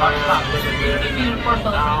 Mickey, of course,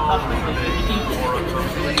 on the train stop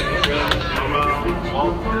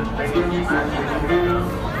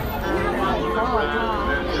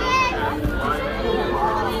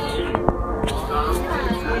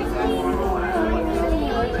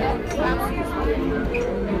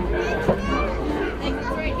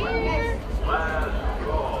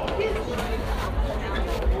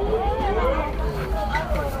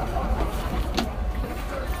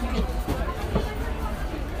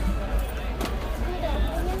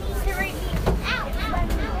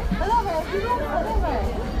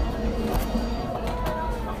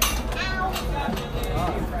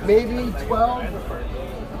Maybe 12.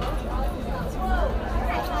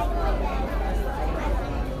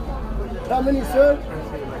 How many, sir?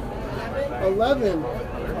 11.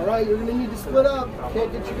 All right, you're gonna need to split up.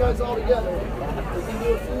 Can't get you guys all together. We can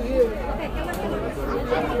do a few here.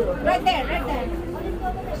 Right there, right there.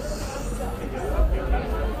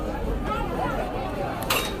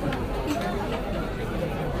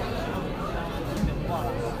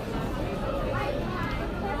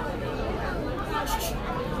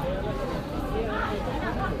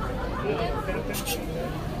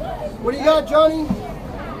 What do you got, Johnny?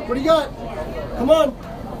 What do you got? Come on.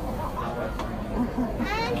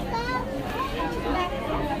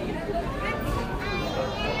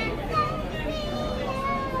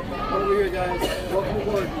 Over here, guys. Welcome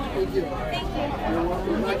aboard. Thank you. You're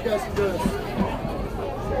welcome. Glad you guys can do it.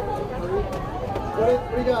 What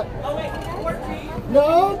do you got? Oh, wait. 14. No?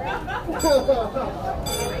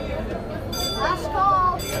 Last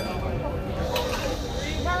call.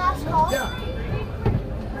 The last call? Yeah.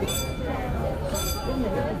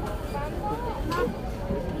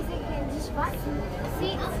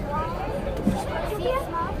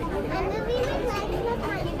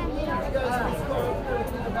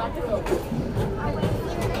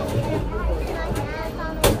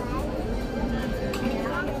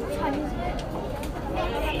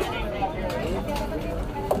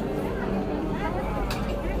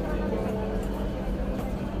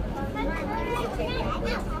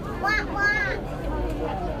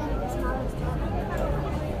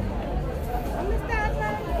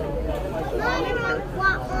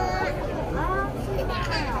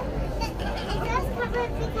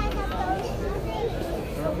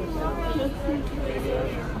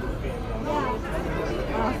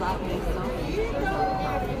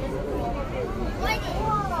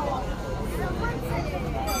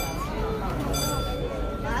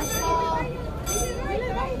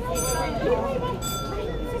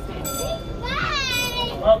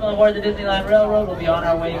 Welcome aboard the Disneyland Railroad. We'll be on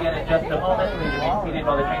our way again in just a moment. Please remain seated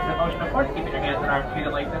while the train's in motion. Of course, keeping your hands and arms, feet,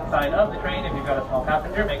 and legs inside of the train. If you've got a small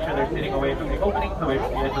passenger, make sure they're sitting away from the openings, away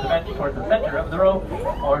from the edge of the bench, towards the center of the row,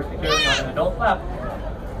 or securely on an adult's lap.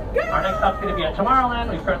 Our next stop's going to be at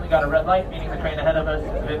Tomorrowland. We've currently got a red light, meaning the train ahead of us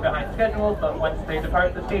is a bit behind schedule, but once they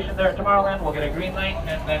depart the station there at Tomorrowland, we'll get a green light,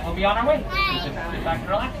 and then we'll be on our way. So just sit back and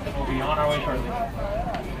relax, and we'll be on our way shortly.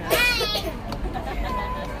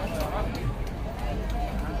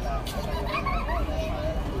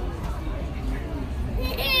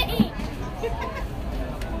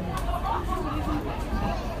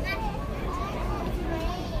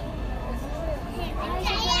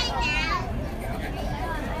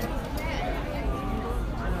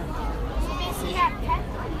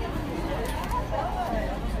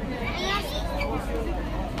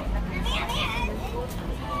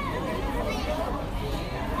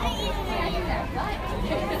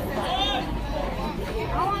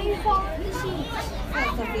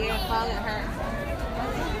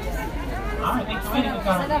 Alright, thanks for waiting. We've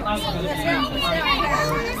got a nice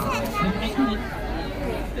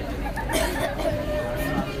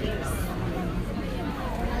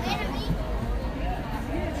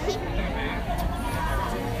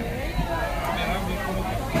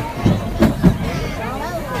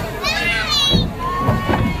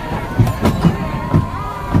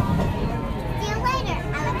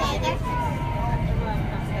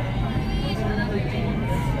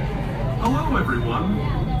Hello, everyone.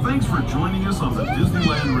 Thanks for joining us on the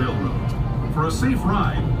Disneyland Railroad. For a safe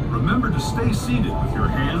ride, remember to stay seated with your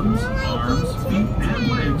hands, arms, feet,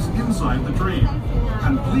 and legs inside the train.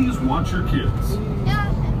 And please watch your kids.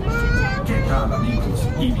 ¿Qué tal, amigos?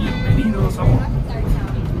 Y bienvenidos a bordo.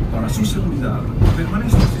 Para su seguridad,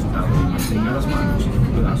 permanezca sentado y mantenga las manos,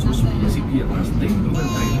 brazos, pies y piernas dentro del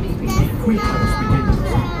tren. Cuida a los pequeños.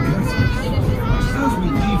 Gracias. As we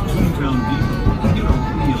leave Toontown Depot, we get a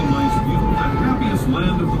real nice view of the happiest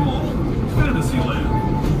land of them all,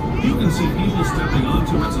 Fantasyland. see people stepping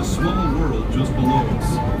onto It's a Small World just below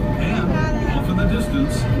us. And, off in the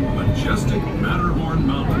distance, majestic Matterhorn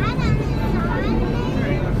Mountain.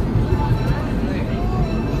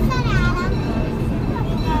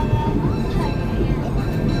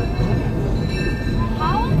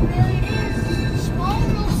 How really is Small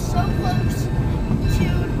World so close to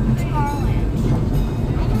Tomorrowland?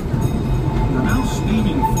 We're now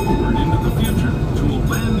steaming forward into the future to a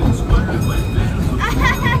land inspired by visions of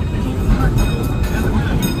tomorrow, both practical and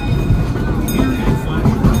imagined. Here you'll find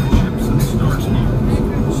rocket ships and starscapers,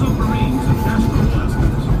 submarines and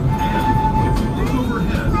astroblasters, and, if you look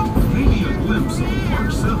overhead, maybe a glimpse of Park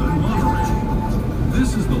 7 monorail. This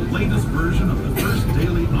is the latest version of the first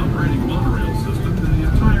daily operating monorail system in the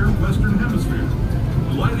entire Western Hemisphere,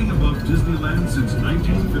 gliding above Disneyland since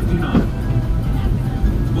 1959.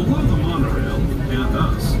 Below the monorail, and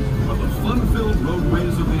us, are the fun-filled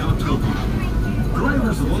roadways of the Autopia.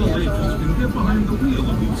 Drivers of all ages can get behind the wheel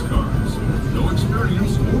of these cars. No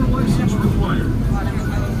experience or license required.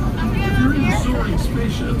 If you're into soaring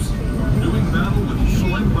spaceships, doing battle with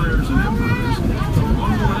evil empires and emperors,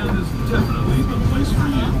 Tomorrowland is definitely the place for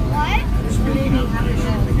you. Speaking of which,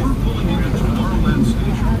 we're pulling into Tomorrowland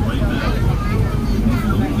Station right now. If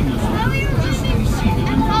you're leaving us here, just stay seated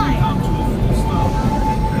until we come to a full stop.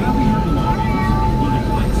 Gather your belongings, including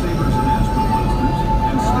lightsabers and astroblasters,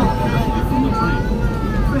 and step carefully from the train.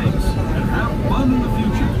 Thanks, and have fun in the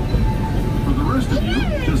future. For the rest of you,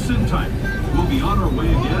 just sit tight. We'll be on our way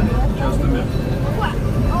again in just a minute. What?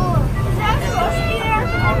 Oh, is that supposed to be there?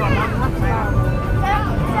 Is that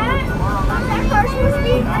car supposed to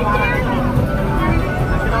be right there?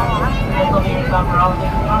 This will be your stop for all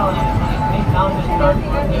things Tomorrowland. Please don't just start to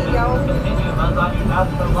continue. Buzz on your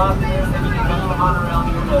Astro Blasters, and you can catch the monorail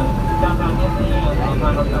here to downtown Disney and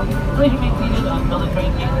Hilltop Hotel. Please remain seated until the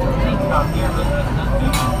train takes the next stop here.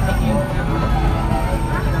 Thank you.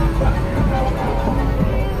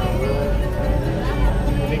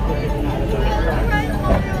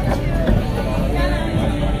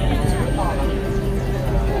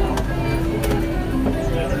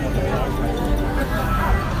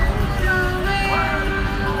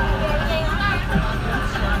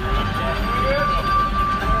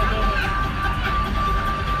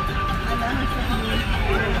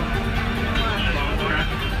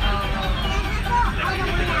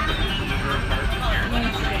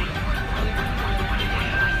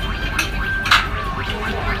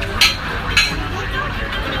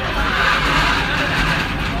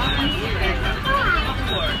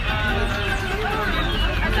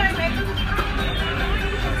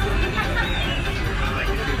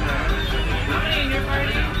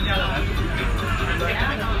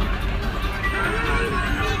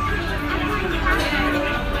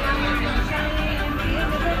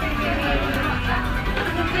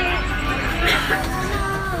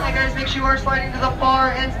 Make sure you are sliding to the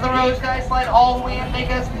far ends of the roads, guys. Slide all the way in. Make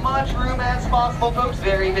as much room as possible, folks.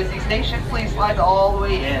 Very busy station. Please slide all the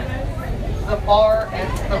way in. To the far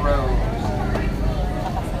ends of the roads.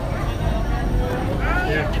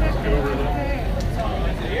 Yeah, just go over there.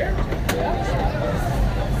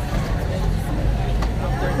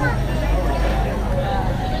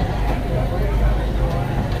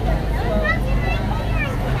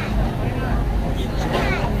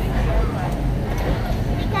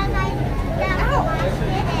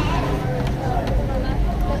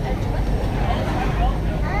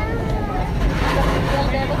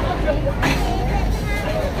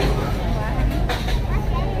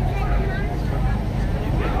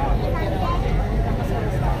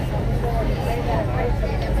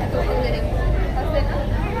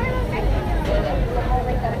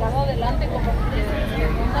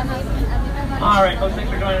 Alright folks, thanks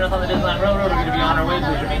for joining us on the Disneyland Railroad. We're going to be on our way.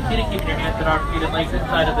 Please remain seated, keeping your hands and arms, feet, and legs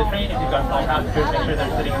inside of the train. If you've got small passengers, make sure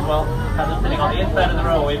they're sitting as well. Have them sitting on the inside of the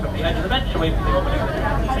row, away from the edge of the bench, away from the opening of the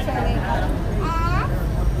train.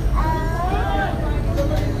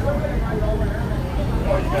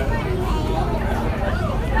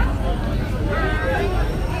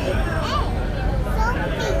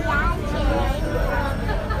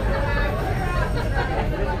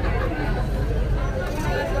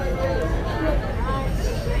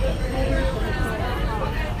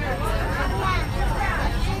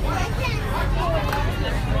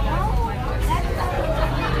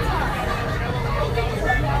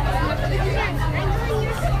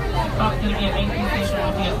 Stop's going to be at Main Street Station.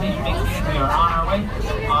 We'll be at Leisure Main Street. We are on our way.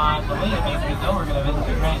 On the way to Main Street, though, we're going to visit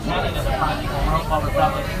the Grand Canyon and the Practical World while we're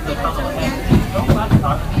traveling through the tunnel ahead. No flash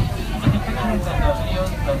photography. Taking pictures and videos,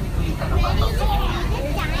 but please turn off my phone.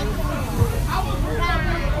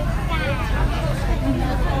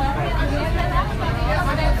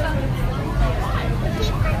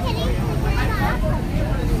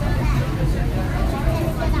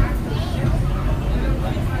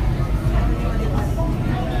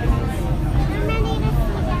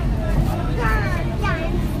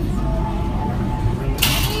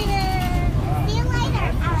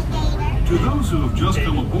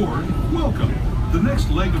 aboard, welcome. The next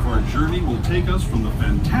leg of our journey will take us from the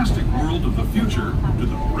fantastic world of the future to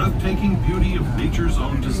the breathtaking beauty of nature's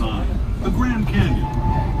own design, the Grand Canyon.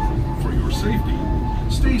 For your safety,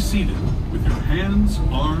 stay seated with your hands,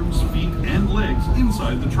 arms, feet, and legs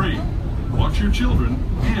inside the train. Watch your children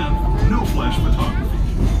and no flash photography.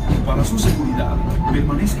 Para su seguridad,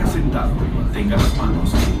 permanezca sentado y mantenga las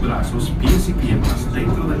manos, brazos, pies y piernas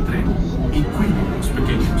dentro del tren y cuide a los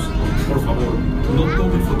pequeños. Por favor, no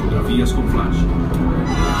tome fotografías con flash.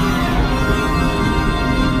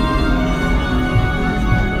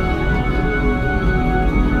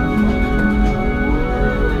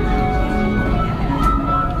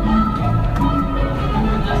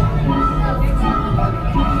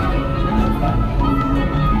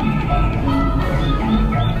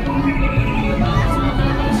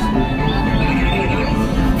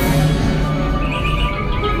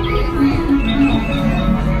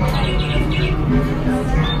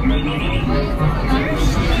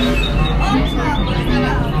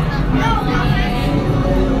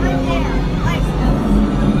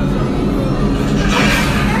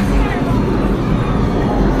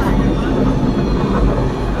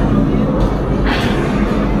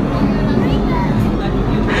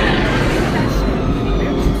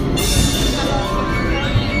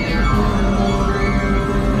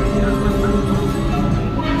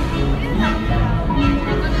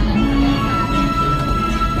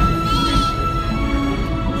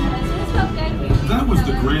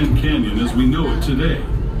 Today.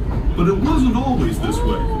 But it wasn't always this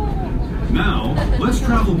way. Now, let's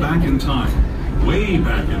travel back in time, way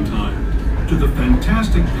back in time, to the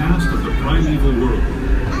fantastic past of the primeval world,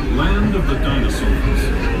 land of the dinosaurs.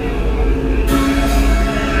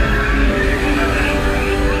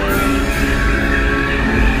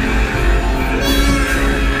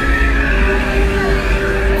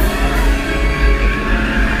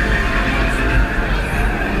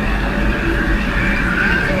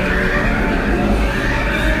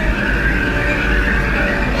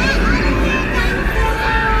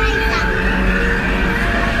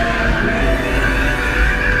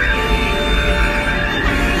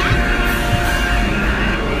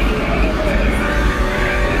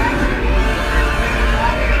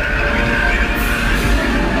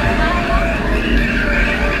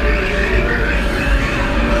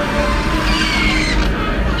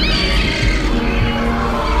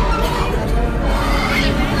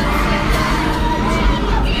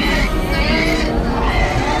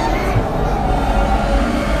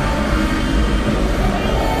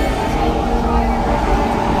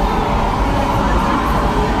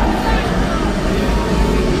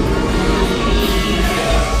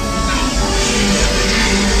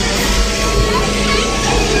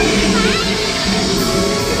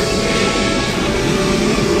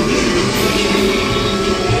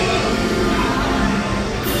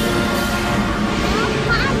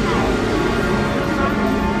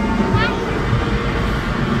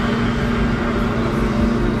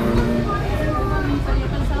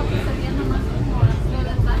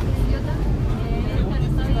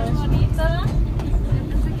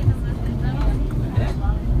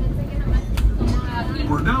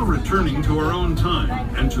 Returning to our own time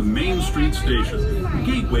and to Main Street Station,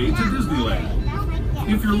 gateway to Disneyland.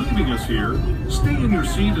 If you're leaving us here, stay in your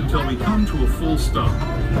seat until we come to a full stop.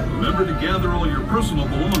 Remember to gather all your personal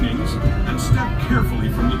belongings and step carefully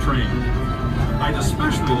from the train. I'd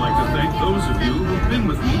especially like to thank those of you who've been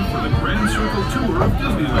with me for the Grand Circle Tour of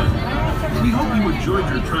Disneyland. We hope you enjoyed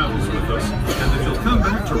your travels with us and that you'll come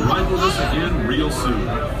back to ride with us again real soon.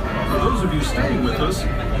 For those of you staying with us,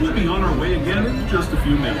 we'll be on our way again in just a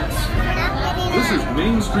few minutes. This is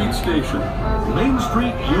Main Street Station, Main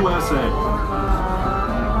Street, USA.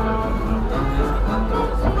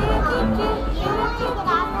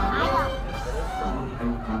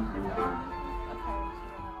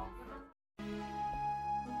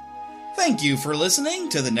 Thank you for listening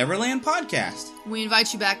to the Neverland Podcast. We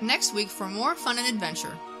invite you back next week for more fun and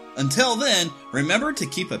adventure. Until then, remember to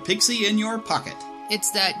keep a pixie in your pocket.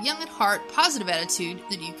 It's that young at heart, positive attitude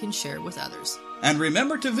that you can share with others. And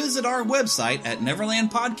remember to visit our website at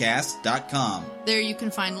neverlandpodcast.com. There you can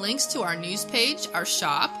find links to our news page, our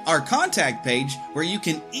shop, our contact page, where you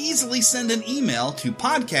can easily send an email to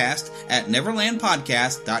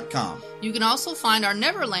podcast@neverlandpodcast.com. You can also find our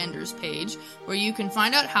Neverlanders page, where you can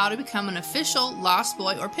find out how to become an official Lost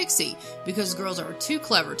Boy or Pixie, because girls are too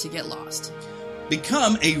clever to get lost.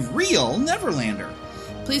 Become a real Neverlander.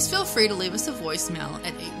 Please feel free to leave us a voicemail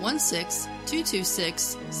at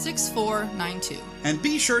 816-226-6492. And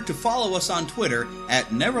be sure to follow us on Twitter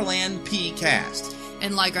at NeverlandPcast.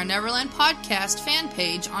 And like our Neverland Podcast fan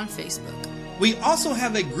page on Facebook. We also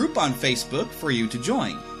have a group on Facebook for you to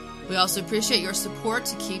join. We also appreciate your support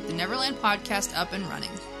to keep the Neverland Podcast up and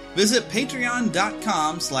running. Visit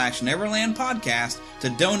patreon.com/Neverland Podcast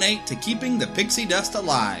to donate to keeping the pixie dust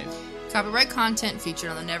alive. Copyright content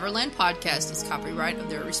featured on the Neverland Podcast is copyright of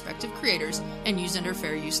their respective creators and used under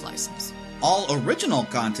fair use license. All original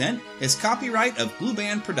content is copyright of Blue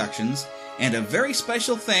Band Productions, and a very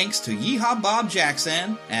special thanks to Yeehaw Bob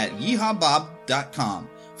Jackson at yeehawbob.com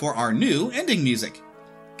for our new ending music.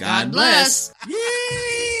 God bless!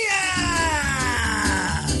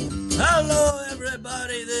 Hello,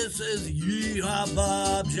 everybody. This is Yeehaw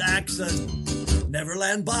Bob Jackson.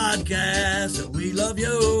 Neverland Podcast, we love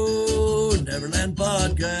you. Neverland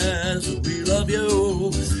Podcast, we love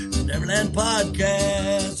you. Neverland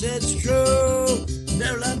Podcast, it's true.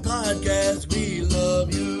 Neverland Podcast, we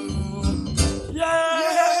love you.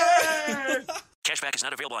 Yeah! Cashback is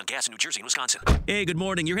not available on gas in New Jersey and Wisconsin. Hey, good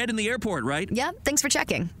morning. You're heading to the airport, right? Yep, thanks for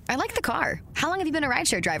checking. I like the car. How long have you been a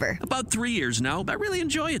rideshare driver? About 3 years now. I really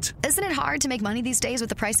enjoy it. Isn't it hard to make money these days with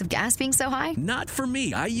the price of gas being so high? Not for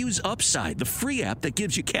me. I use Upside, the free app that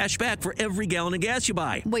gives you cash back for every gallon of gas you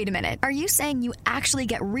buy. Wait a minute. Are you saying you actually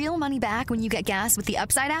get real money back when you get gas with the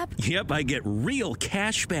Upside app? Yep, I get real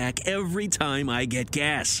cash back every time I get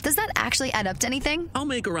gas. Does that actually add up to anything? I'll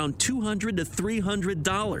make around $200 to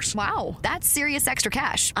 $300. Wow, that's serious extra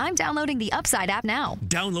cash. I'm downloading the Upside app now.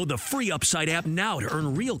 Download the free Upside app now to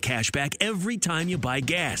earn real cash back every time you buy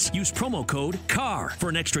gas. Use promo code CAR for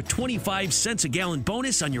an extra 25 cents a gallon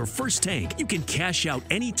bonus on your first tank. You can cash out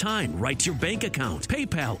anytime right to your bank account,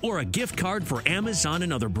 PayPal, or a gift card for Amazon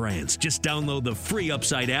and other brands. Just download the free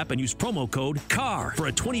Upside app and use promo code CAR for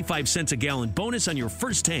a 25 cents a gallon bonus on your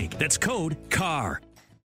first tank. That's code CAR.